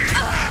unique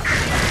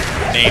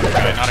named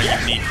guy, not a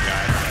unique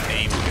guy, but a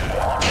named guy.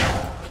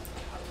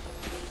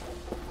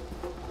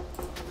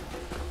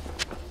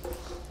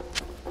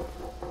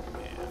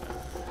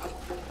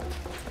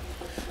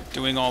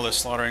 Doing all this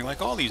slaughtering, like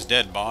all these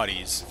dead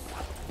bodies,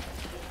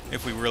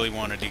 if we really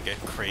wanted to get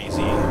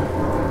crazy.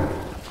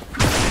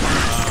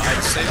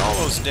 I'd say all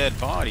those dead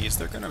bodies,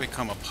 they're going to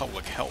become a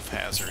public health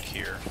hazard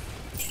here.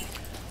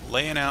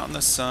 Laying out in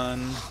the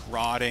sun,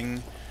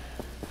 rotting,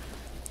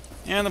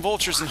 and the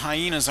vultures and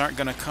hyenas aren't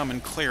going to come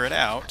and clear it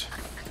out,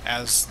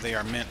 as they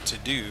are meant to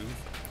do,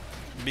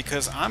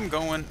 because I'm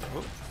going...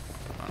 Oh,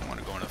 I don't want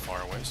to go into the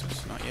far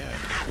oasis, not yet.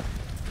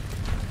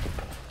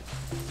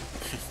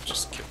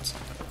 Just killed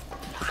something.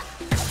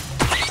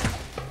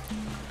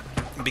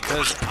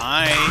 Because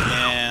I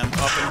am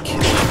up and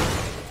killing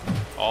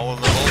all of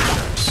the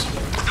vultures.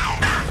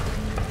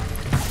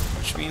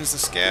 Which means the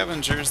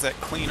scavengers that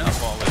clean up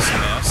all this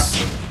mess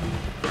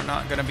are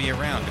not going to be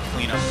around to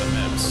clean up the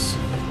mess.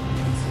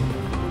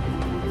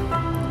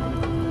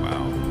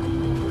 Wow.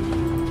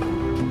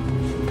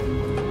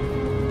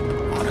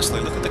 Honestly,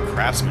 look at the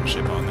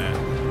craftsmanship on that.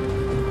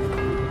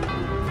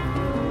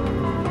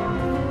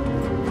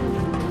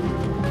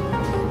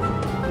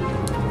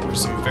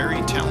 There's some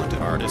very talented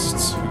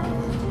artists who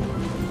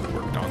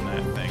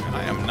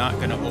I'm not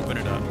going to open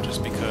it up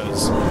just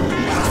because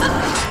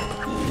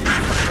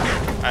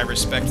I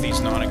respect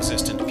these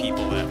non-existent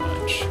people that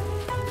much.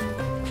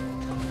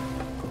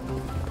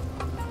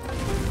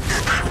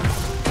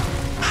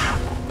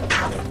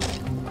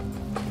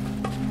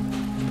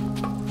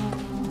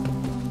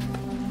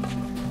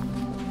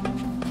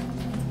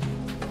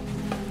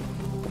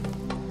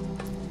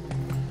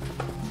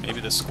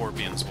 Maybe the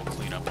scorpions will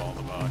clean up all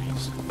the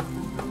bodies.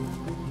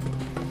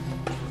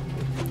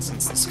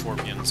 Since the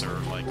scorpions are,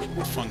 like,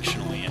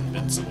 functionally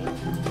invincible.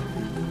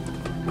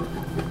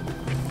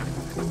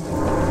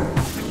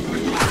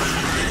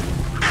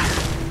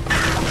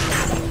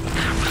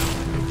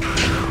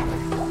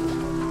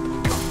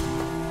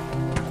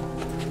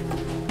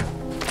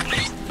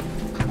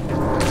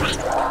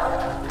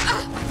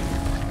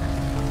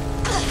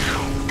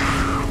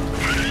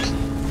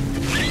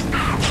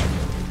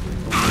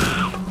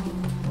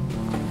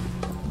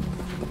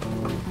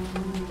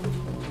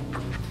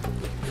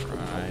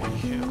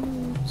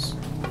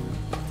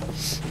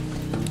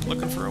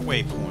 Looking for a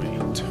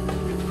waypoint.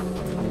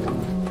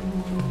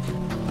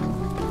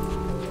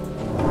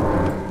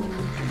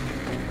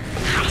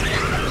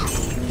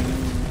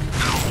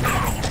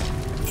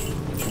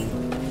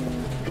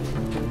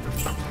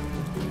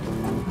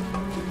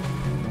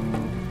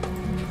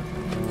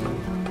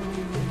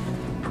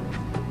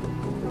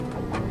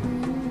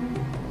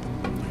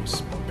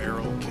 Nice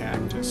barrel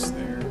cactus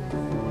there.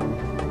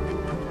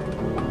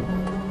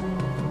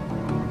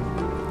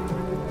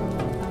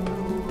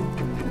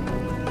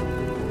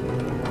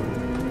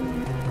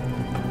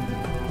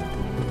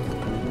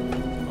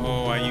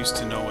 used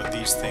to know what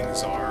these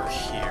things are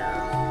here.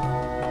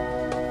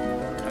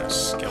 Kind of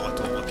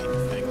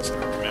skeletal-looking things. I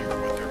don't remember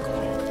what they're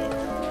called, though.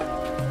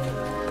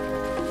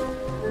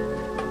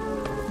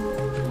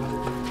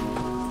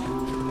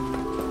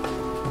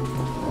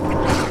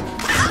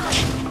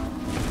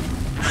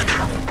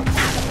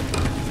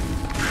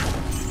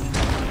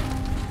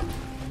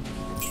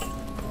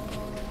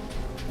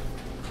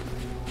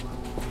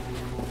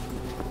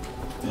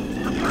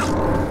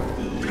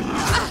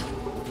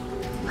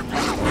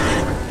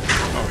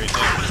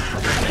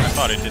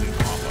 It didn't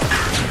pop up.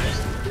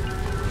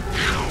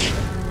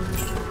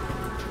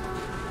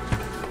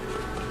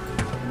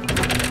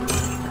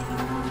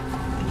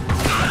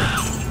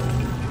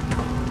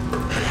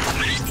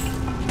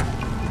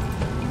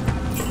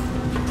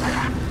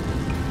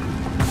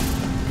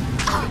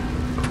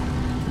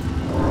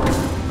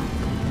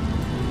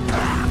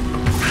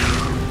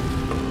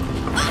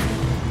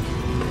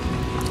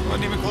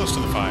 Wasn't even close to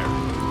the fire.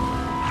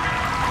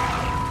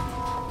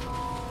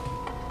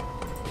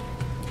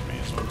 May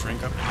as well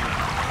drink up.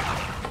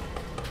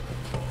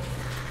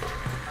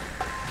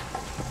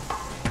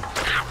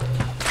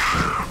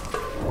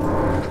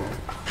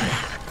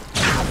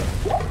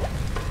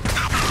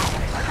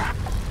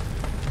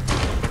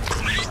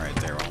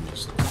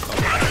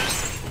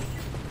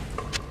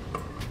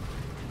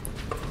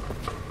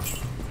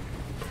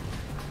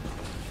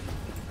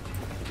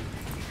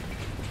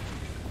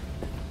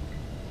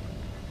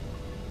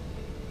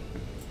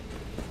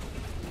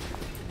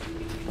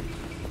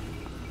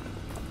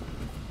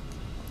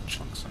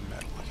 Chunks of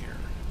metal here.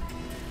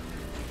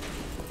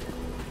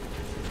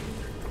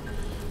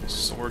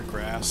 Sword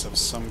grass of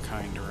some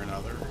kind or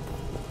another.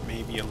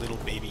 Maybe a little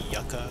baby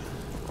yucca.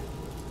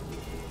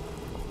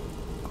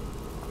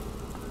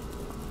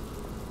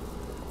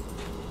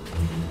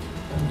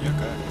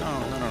 Yucca? No,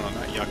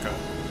 not yucca.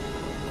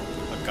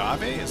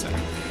 Agave? Is that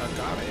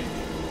agave?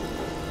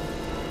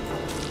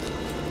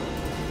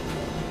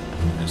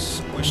 A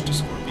squished a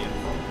scorpion.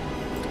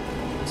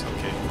 It's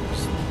okay.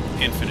 It's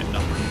infinite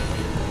number.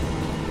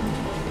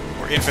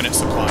 Or infinite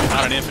supply.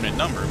 Not an infinite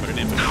number, but an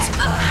infinite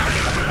supply.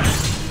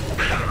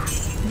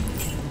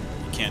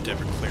 You can't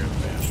ever clear the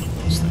map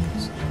with those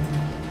things.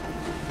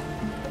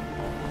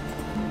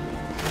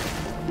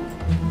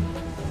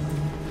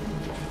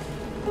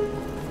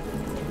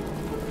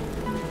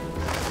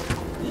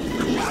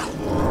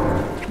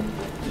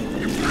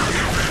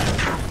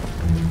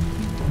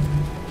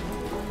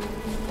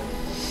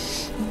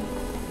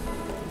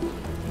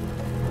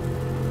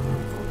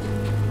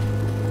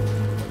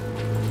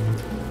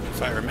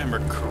 If I remember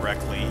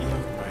correctly,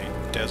 my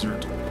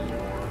desert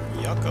lore,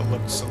 yucca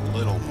looks a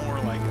little more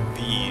like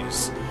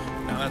these.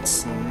 Now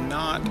that's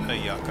not a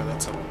yucca,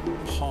 that's a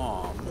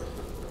palm.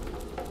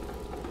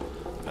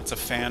 That's a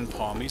fan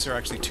palm. These are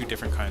actually two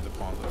different kinds of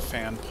palms. A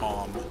fan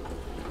palm,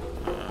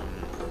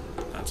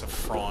 that's a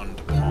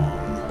frond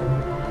palm.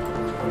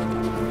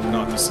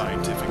 Not the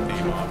scientific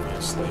name,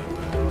 obviously,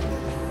 but...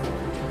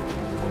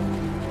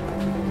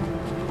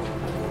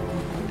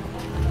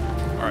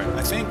 Alright,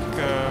 I think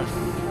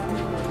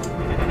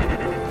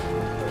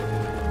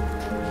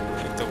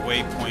the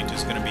waypoint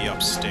is going to be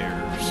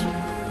upstairs.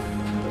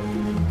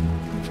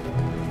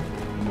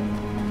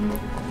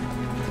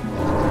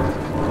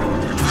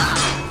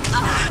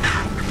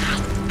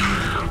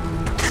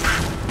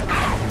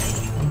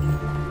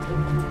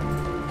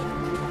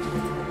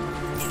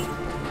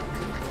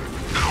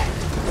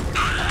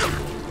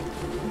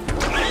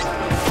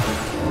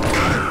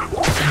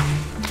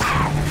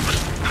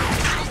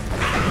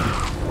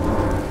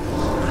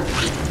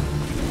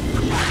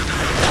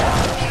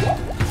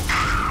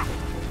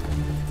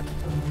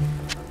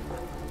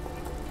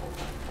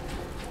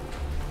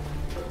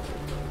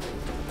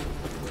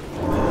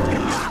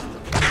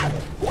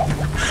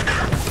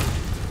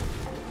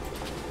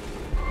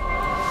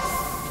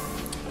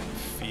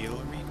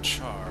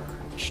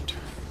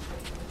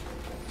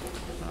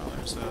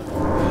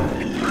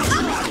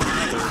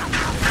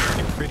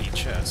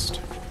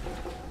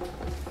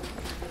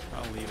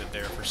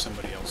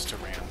 Somebody else to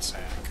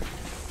ransack.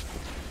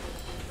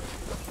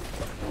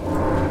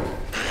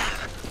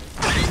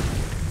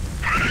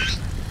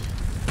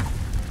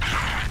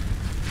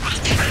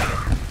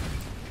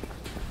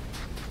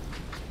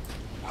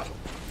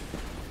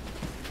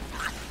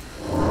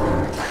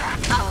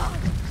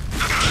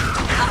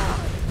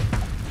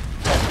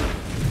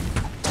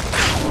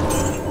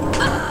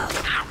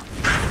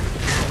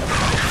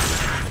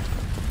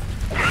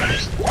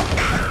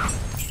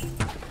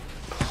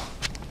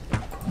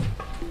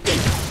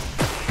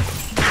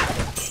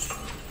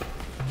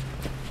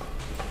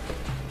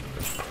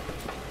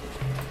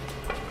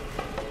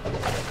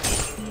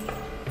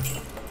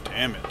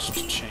 Damaged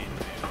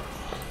chainmail.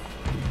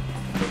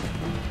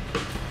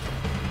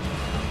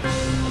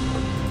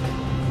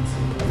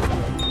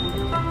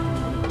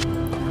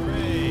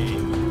 Hooray!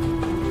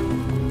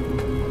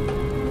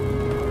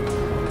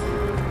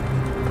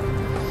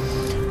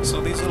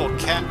 So these little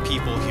cat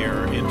people here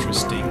are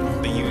interesting.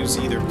 They use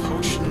either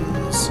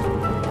potions or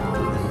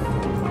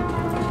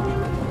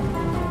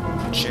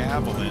jab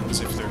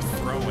javelins if they're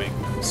throwing.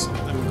 Some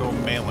of them go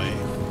melee.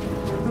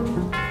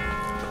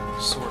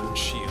 Sword and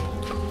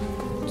shield.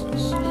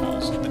 This is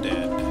Halls of the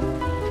Dead.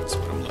 That's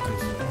what I'm looking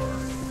for.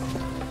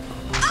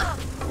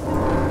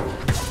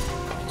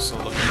 Also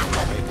looking for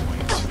a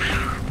waypoint.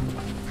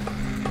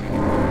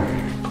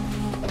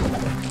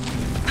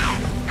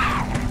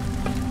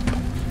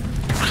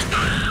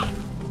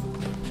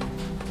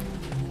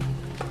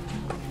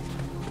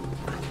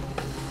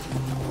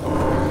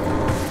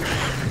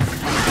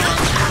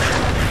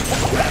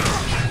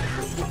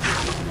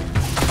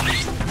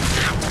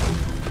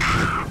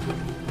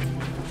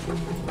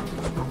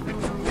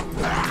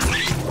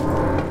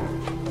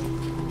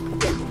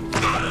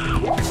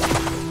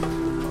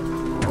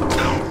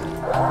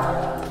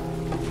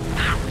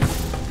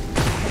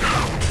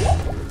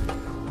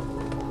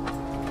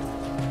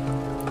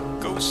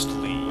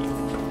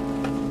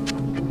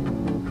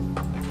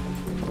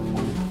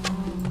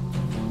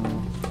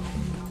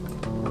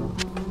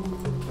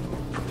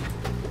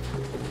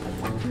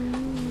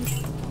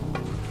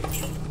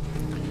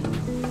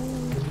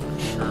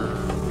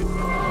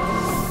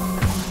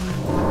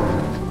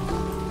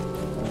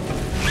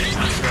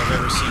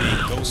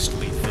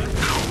 Ghostly thing.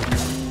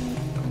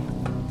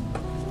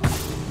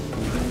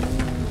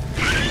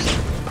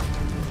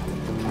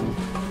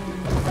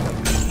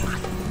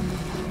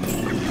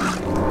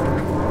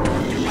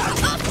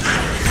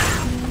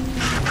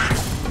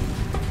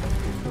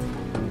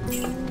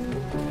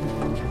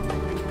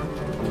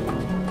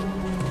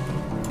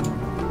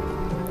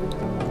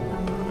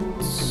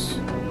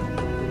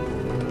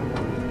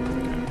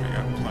 We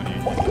got plenty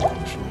of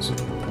potions.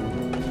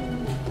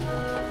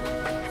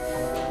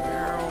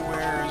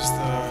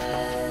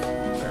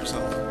 There's a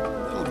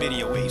little bitty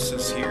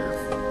oasis here.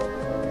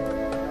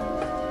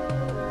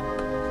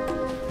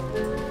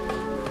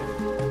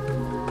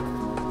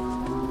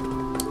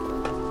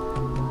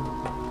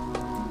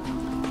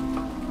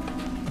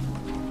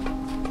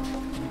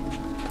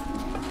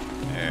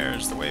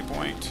 There's the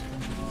waypoint.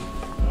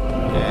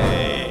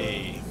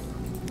 Yay!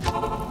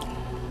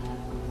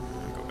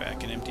 Go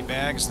back and empty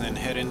bags, and then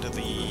head into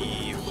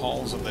the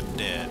Halls of the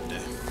Dead.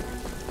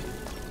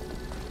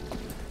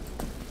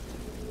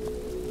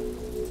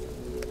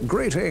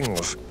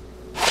 Greetings.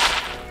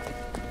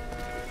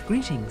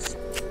 Greetings.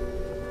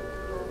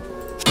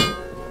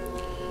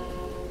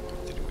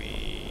 Did we...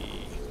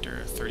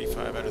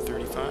 35 out of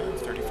 35?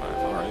 35,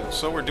 alright.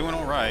 So we're doing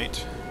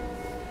alright.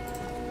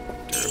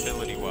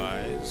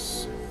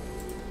 Durability-wise.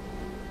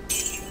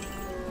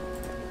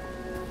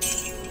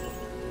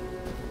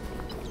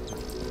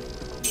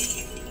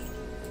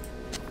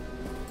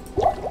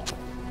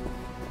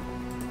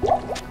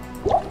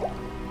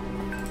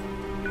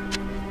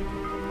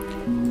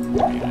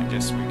 I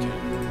guess we can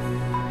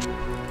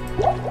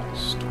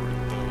store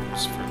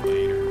those for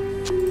later.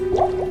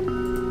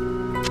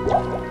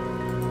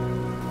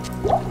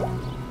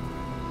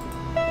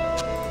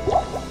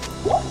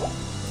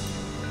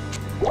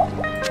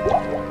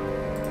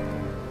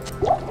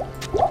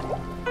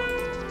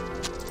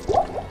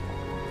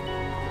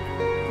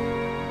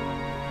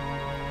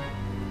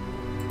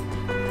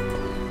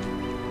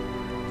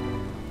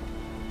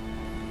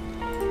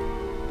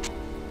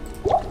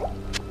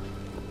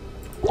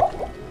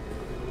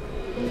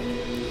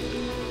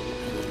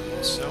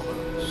 Sell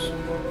those.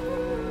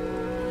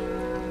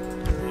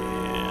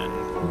 And...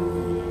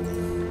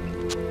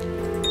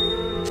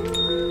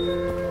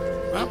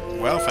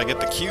 well, if I get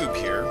the cube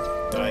here,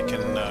 I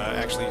can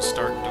actually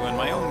start doing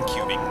my own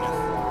cubing.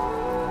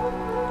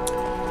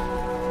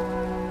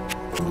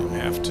 Don't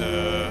have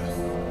to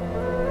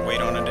wait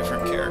on a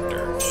different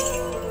character.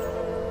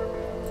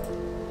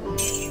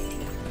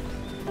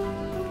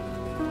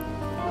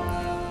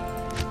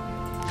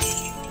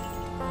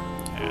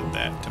 Add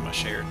that to my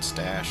shared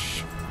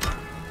stash.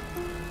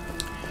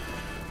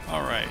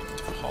 Alright,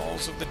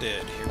 Halls of the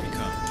Dead, here we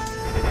come.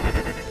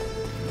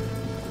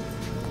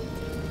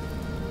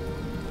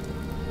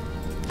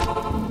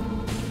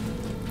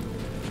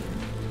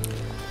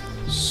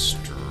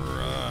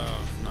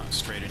 Not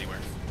straight anywhere.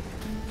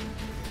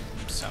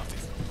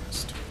 Southeast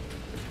west.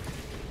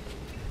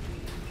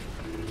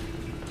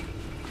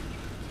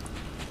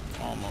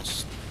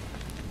 Almost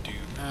due,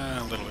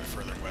 a little bit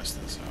further west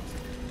than south.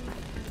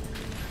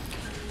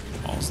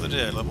 Halls of the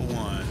Dead, level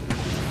 1.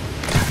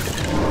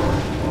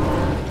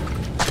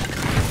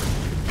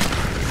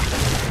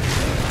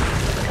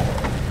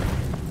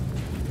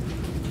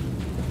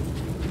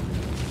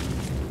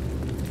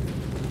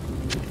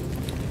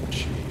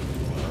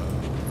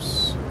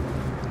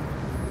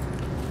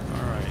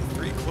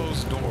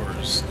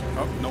 Doors.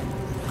 Oh, nope.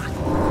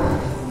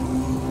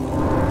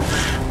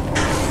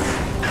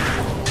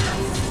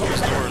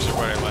 Those doors are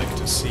what I like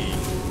to see.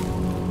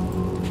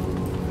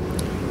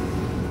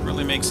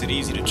 Really makes it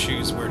easy to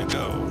choose where to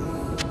go.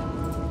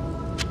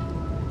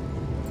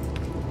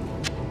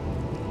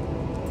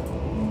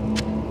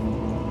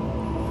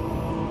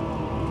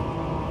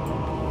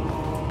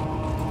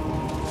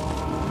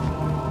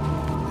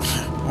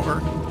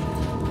 Or,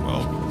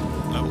 well,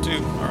 level 2.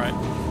 Alright.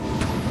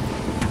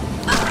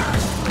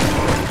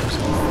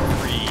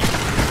 Three.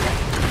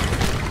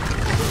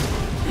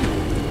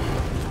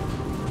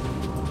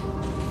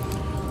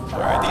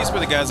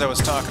 guys I was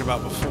talking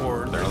about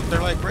before.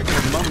 They're like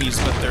regular mummies,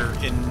 but they're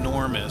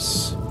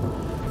enormous.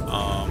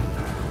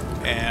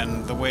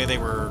 And the way they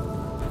were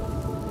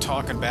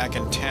talking back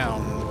in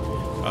town,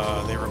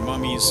 they were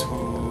mummies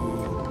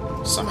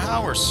who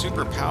somehow are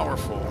super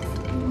powerful.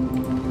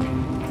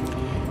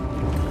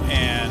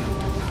 And...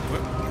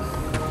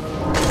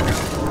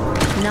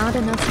 Not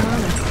enough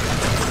mana.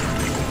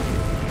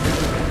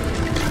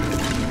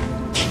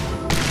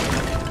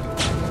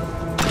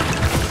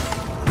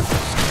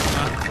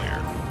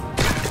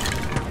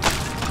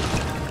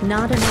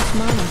 Not enough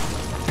mana.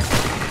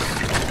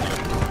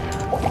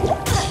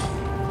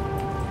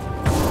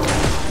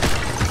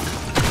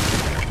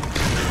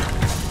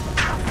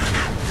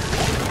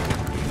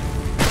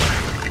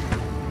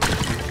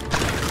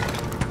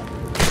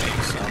 Hey,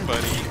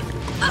 somebody.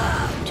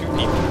 Two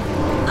people.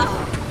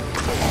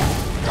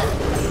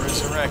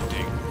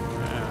 Resurrecting.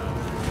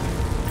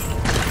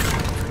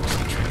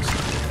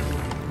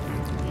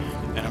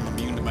 And I'm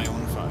immune to my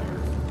own fire.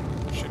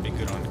 Should be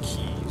good on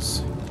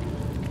keys.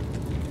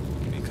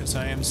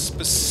 I am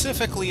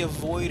specifically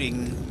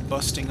avoiding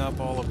busting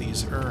up all of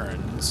these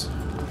urns.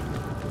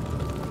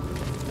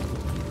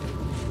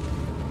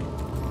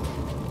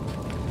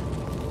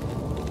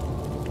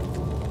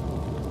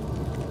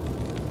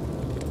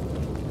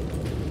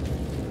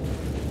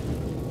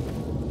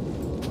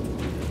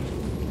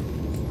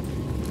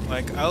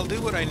 Like, I'll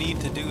do what I need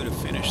to do to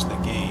finish the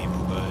game,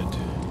 but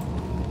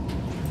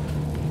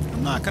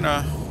I'm not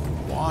gonna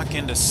walk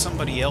into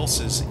somebody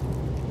else's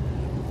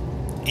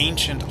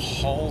ancient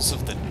halls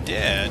of the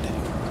dead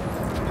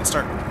and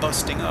start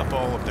busting up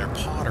all of their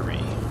pottery.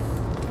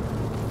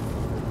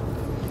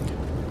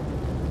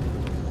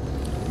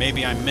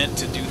 Maybe I meant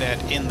to do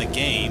that in the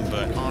game,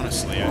 but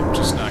honestly, I'm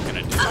just not going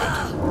to do it.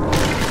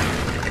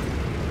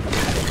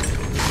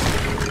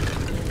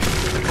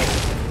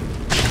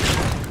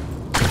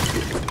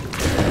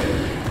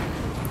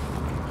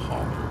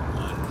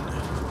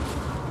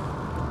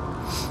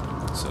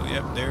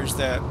 There's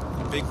that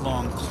big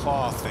long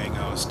claw thing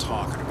I was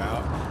talking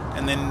about,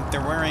 and then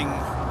they're wearing,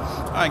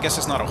 I guess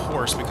it's not a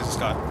horse because it's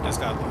got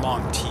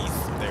long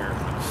teeth there,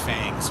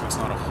 fangs, so it's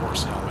not a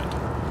horse helmet,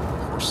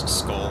 horse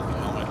skull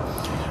helmet.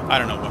 I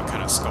don't know what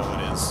kind of skull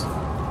it is.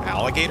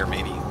 Alligator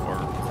maybe, or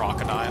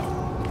crocodile.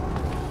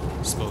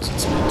 I suppose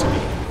it's meant to be.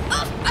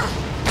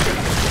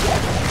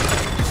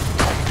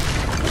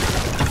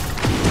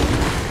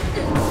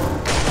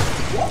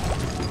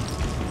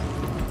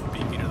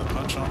 Beat me to the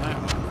punch on that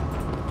one.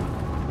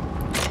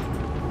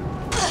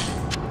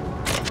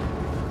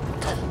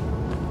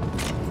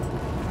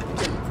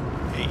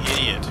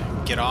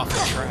 Get off the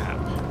trap.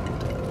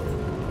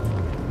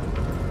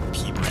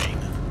 Pea-brain.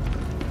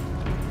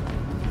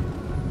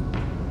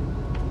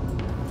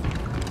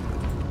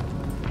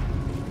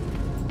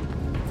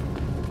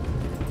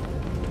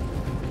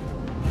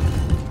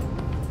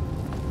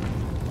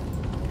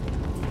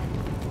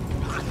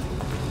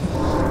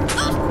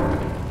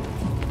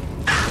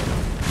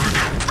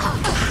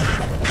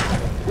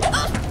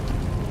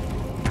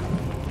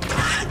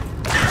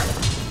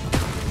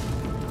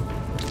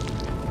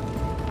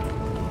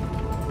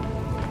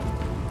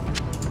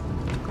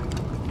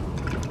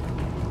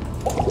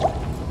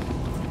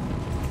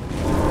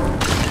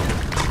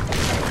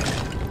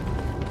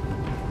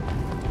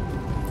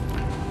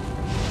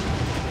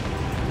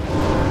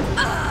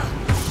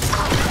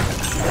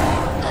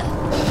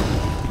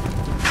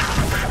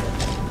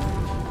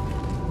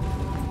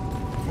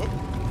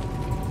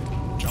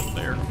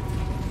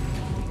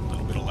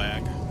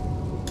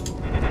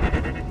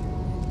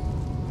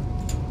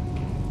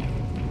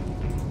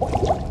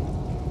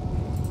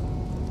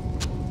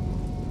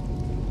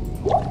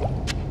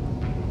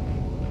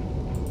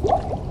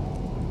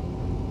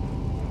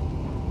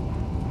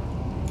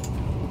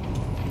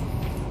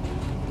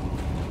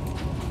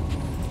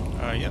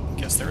 Yep,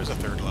 guess there is a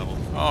third level.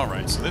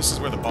 Alright, so this is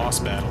where the boss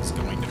battle is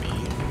going to be.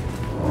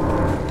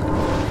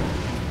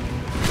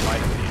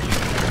 Likely.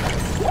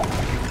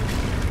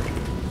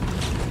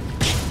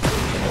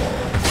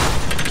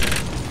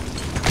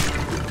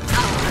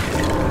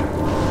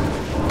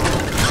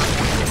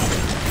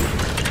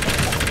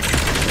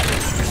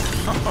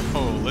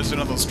 Oh, listen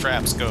to those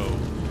traps go.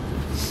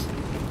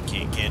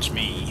 Can't catch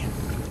me.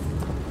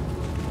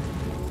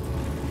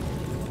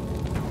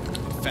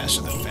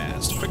 Faster than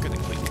fast, quicker than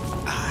quick.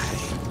 I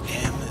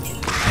am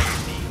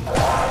lightning.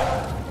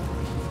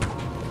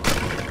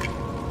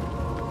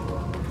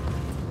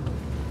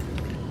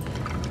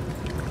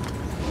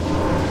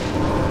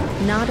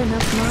 Not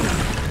enough mana.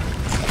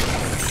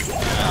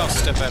 I'll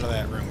step out of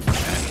that room for a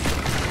minute.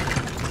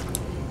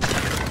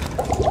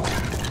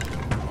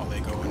 While they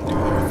go and do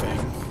their thing.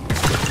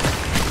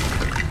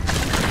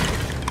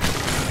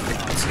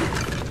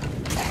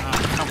 Ah,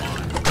 come on.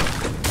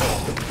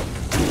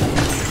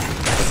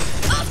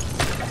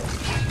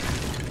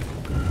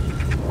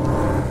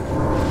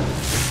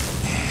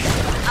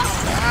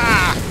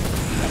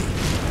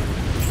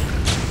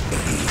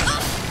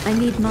 I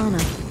need mana.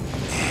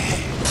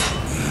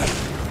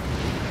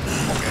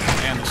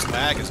 Man, this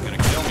lag is gonna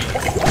kill me.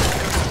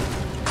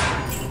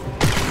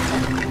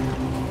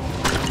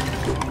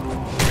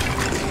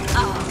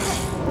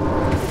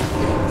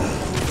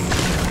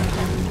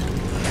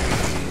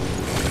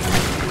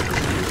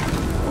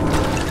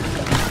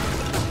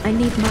 I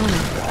need mana.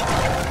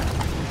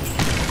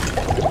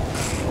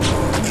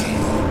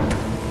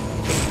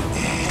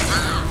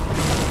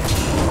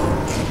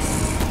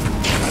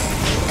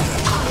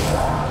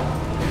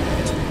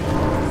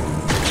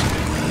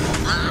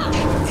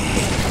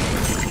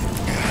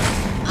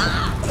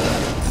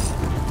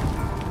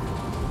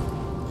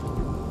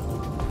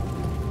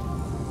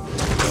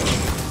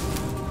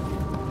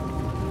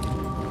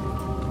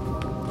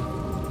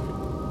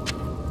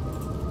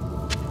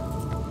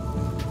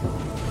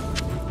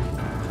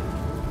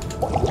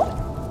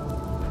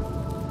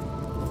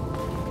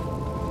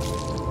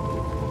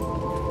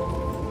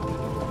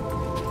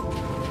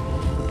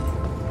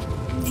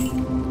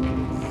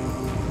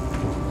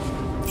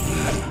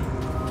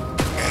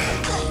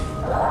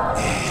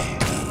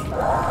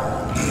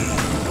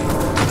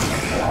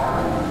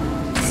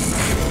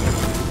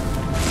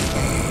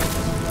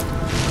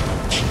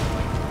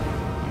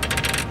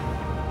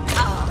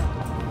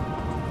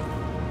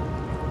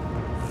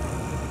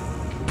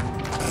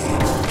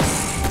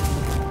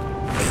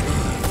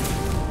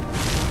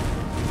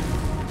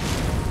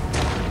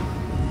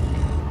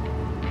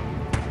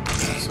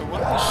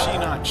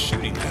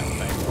 Shooting that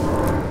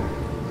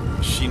thing.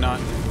 Does she not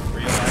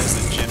realize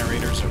that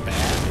generators are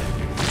bad?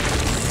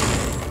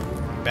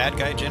 Bad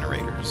guy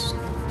generators.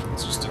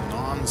 It's just a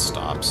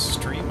non-stop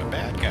stream of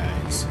bad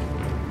guys.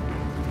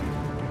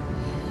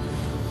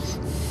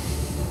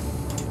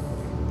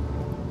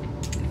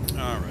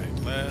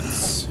 Alright,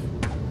 let's...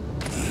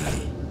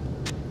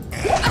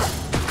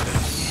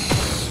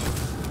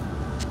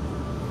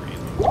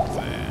 reload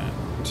that.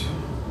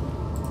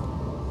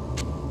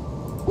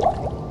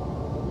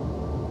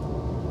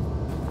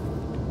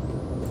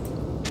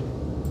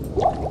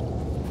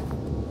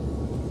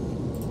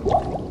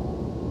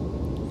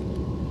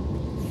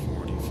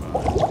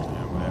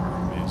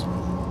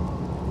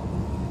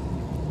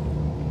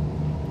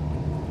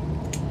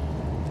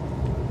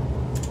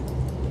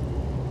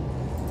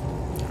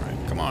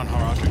 Come on,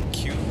 Horadric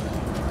Cube.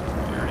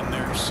 You're in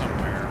there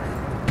somewhere.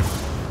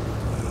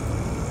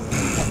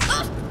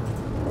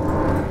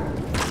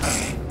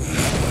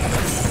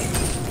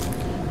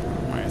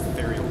 My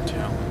ethereal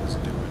talons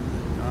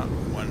doing? Not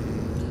one,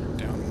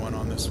 down one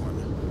on this one.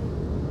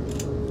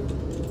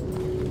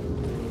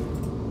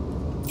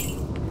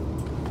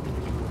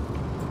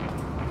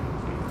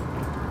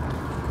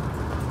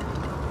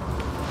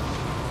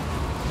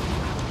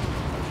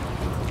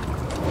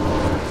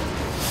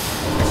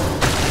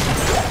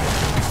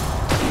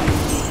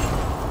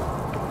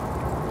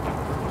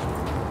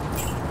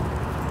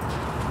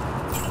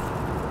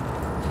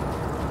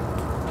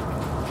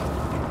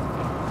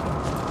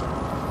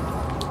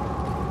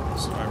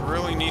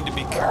 Need to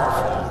be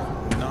careful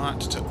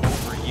not to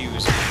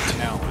overuse my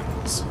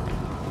talons.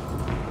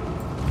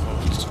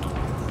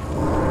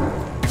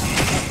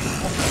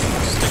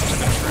 Stick to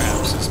the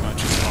traps as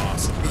much as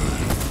possible.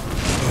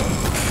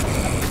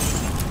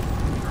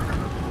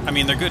 I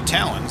mean, they're good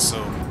talons,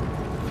 so...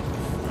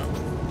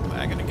 Oh,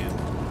 lagging again.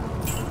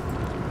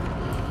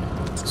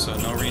 So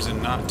no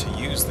reason not to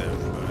use them,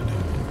 but...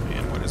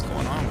 Man, what is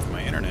going on with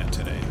my internet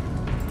today?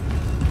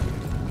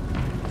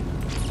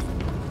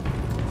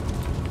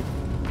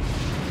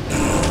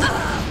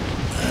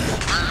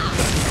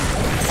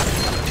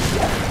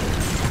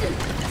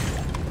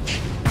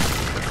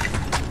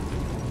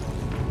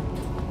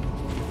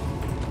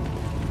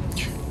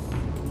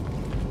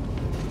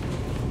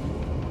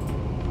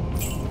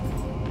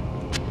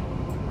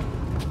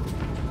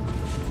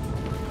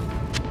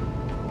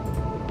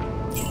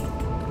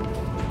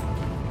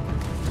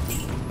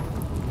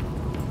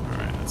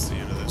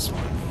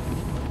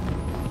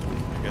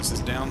 Is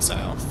down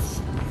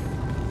south.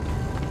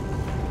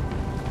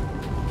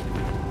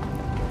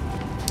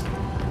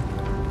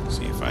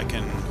 See if I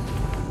can...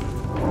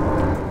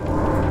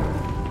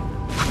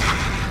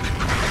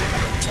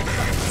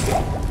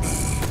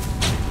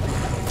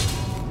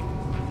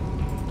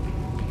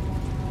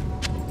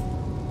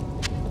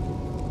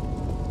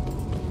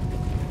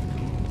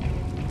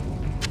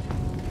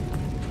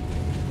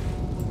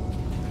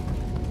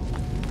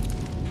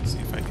 see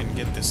if I can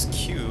get this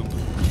cube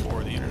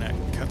before the internet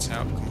cuts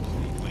out completely.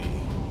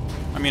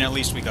 I mean, at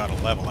least we got a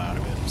level out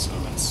of it, so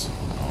that's...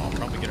 Oh, I'll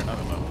probably get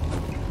another level.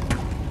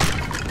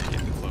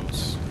 Getting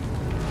close.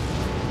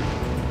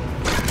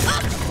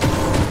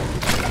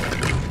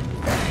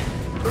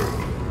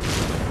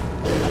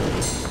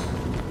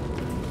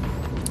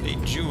 A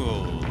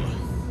jewel.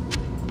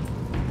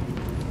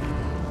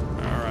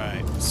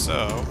 Alright,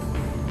 so...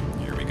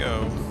 here we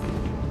go.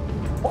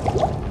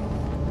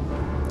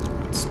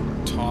 Let's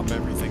top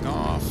everything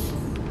off.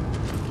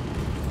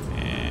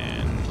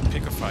 And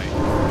pick a fight.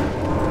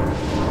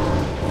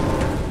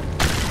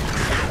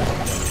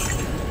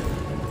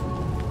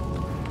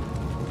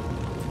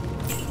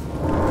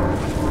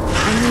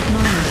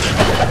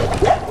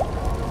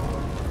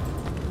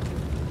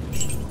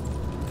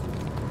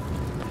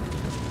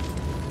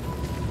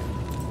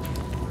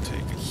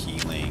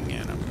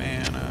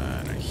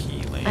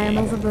 I am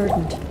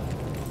overburdened.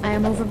 I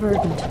am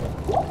overburdened.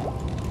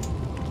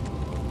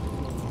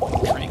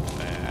 Drink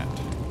that.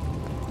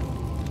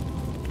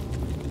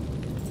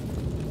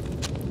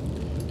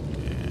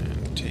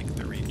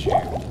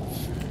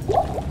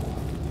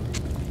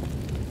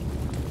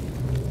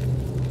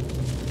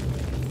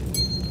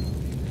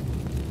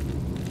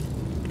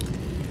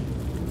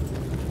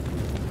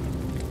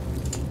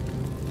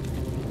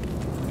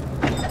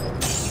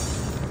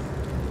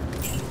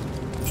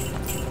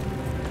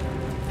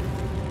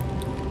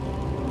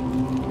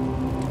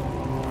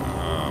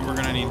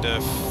 I need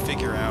to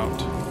figure out.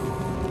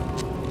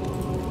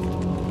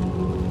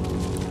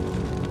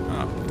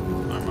 Oh,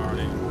 I'm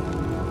already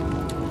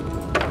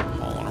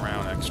hauling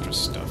around extra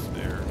stuff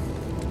there.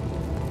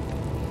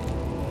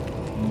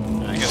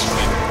 I guess we'll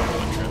make a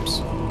couple of trips.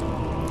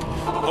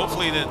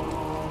 Hopefully that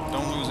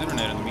don't lose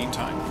internet in the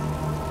meantime.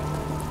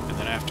 And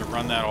then I have to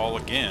run that all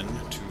again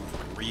to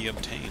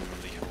re-obtain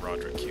the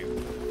Horadric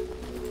cube.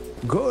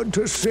 Good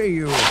to see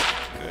you.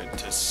 Good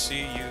to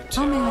see you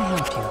too. How may I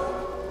help you?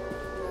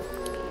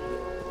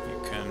 You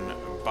can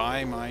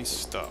buy my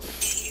stuff.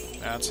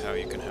 That's how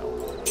you can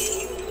help.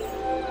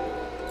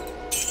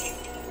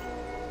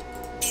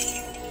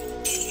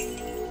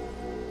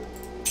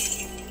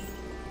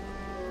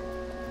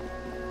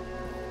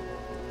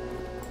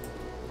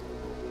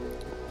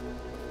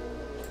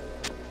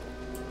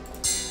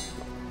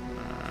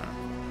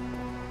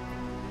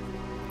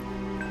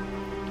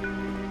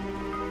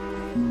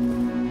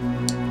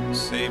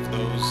 Save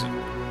those.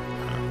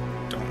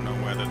 Don't know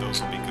whether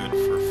those will be good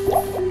for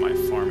my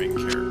farming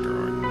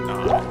character or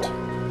not.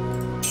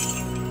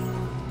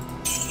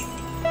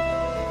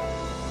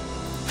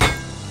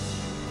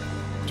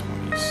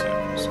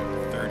 So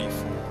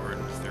 34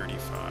 and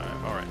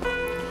 35. Alright.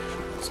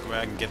 Let's go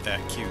ahead and get that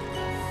cube.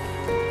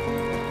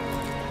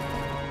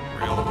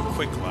 Real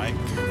quick like.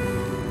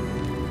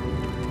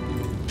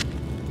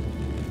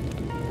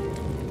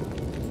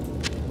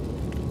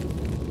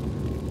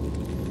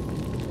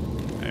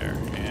 There.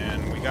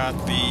 And we got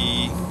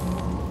the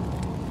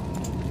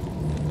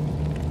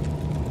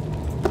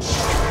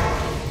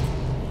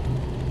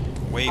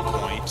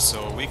waypoint,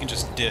 so we can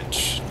just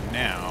ditch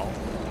now.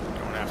 We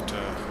don't have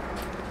to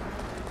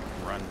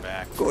run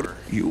back. Good.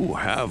 You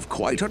have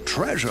quite a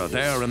treasure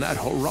there in that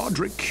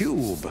Horadric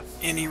cube.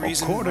 Any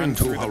reason According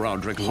to run through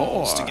Horadric the lore,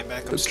 halls to get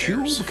back the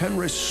upstairs? cube can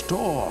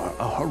restore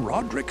a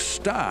Horadric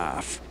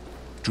staff.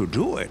 To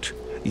do it,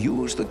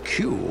 use the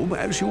cube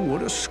as you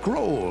would a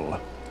scroll.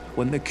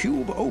 When the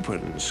cube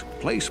opens,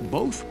 place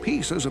both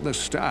pieces of the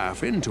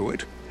staff into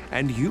it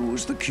and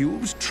use the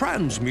cube's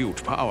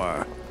transmute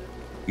power.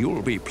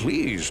 You'll be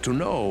pleased to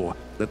know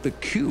that the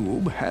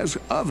cube has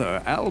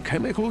other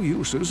alchemical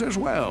uses as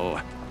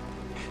well.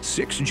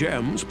 6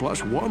 gems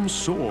plus 1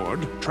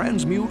 sword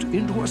transmute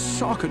into a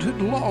socketed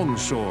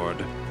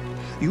longsword.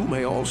 You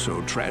may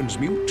also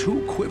transmute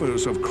 2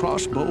 quivers of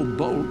crossbow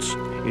bolts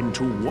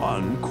into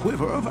 1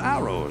 quiver of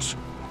arrows,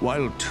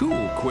 while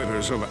 2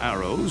 quivers of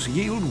arrows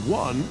yield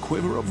 1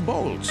 quiver of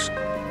bolts.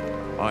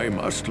 I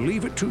must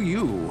leave it to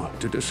you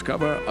to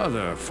discover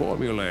other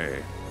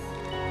formulae.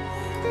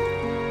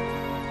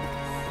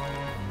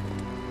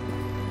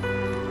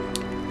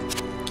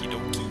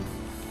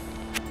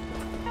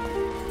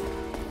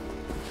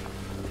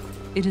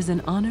 It is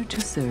an honor to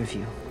serve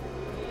you.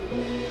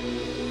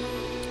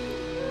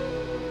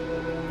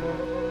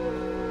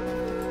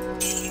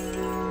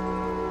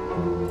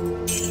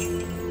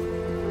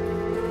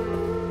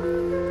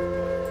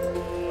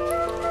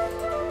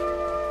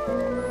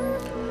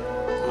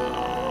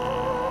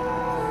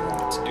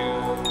 Let's do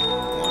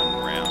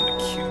 1 round of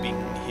cubing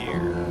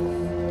here.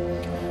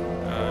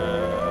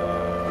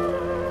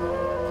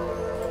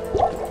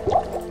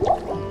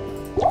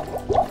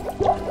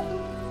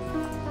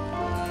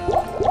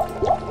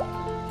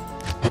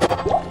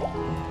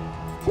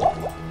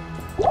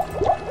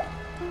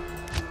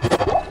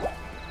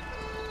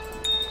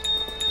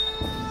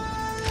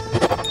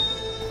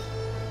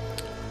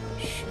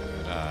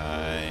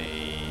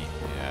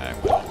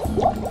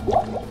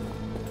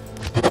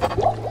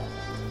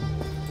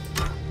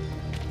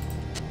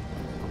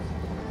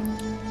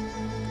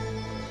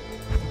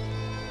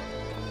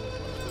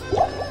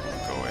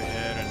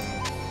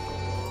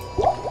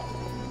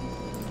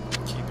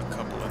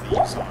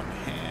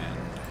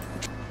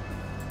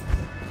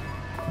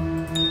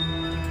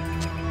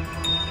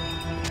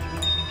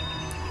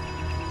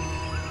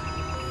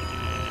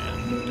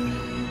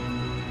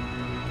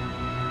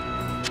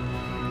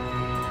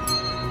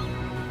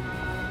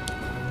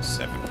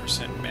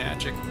 7%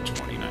 magic,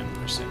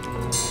 29%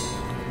 gold.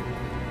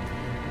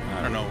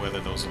 I don't know whether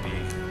those will be all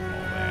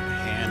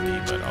that handy,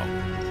 but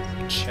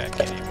I'll check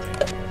anyway.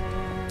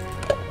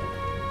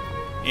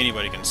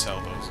 Anybody can sell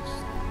those.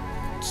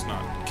 It's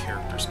not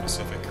character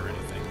specific or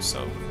anything,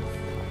 so.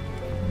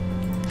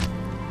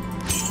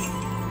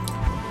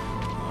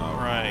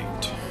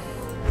 Alright.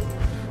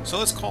 So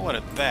let's call it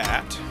at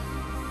that.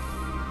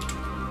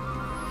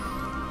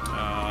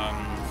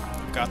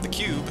 Got the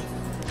cube.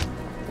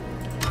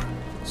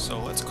 So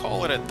let's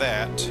call it at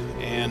that.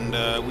 And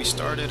we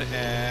started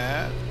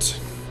at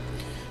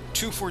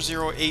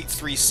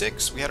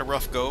 240,836. We had a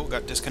rough go,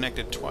 got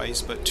disconnected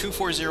twice, but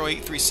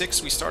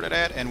 240,836 we started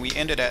at, and we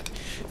ended at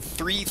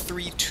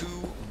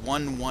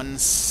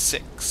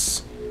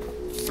 332,116.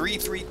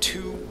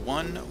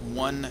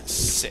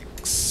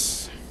 332,116.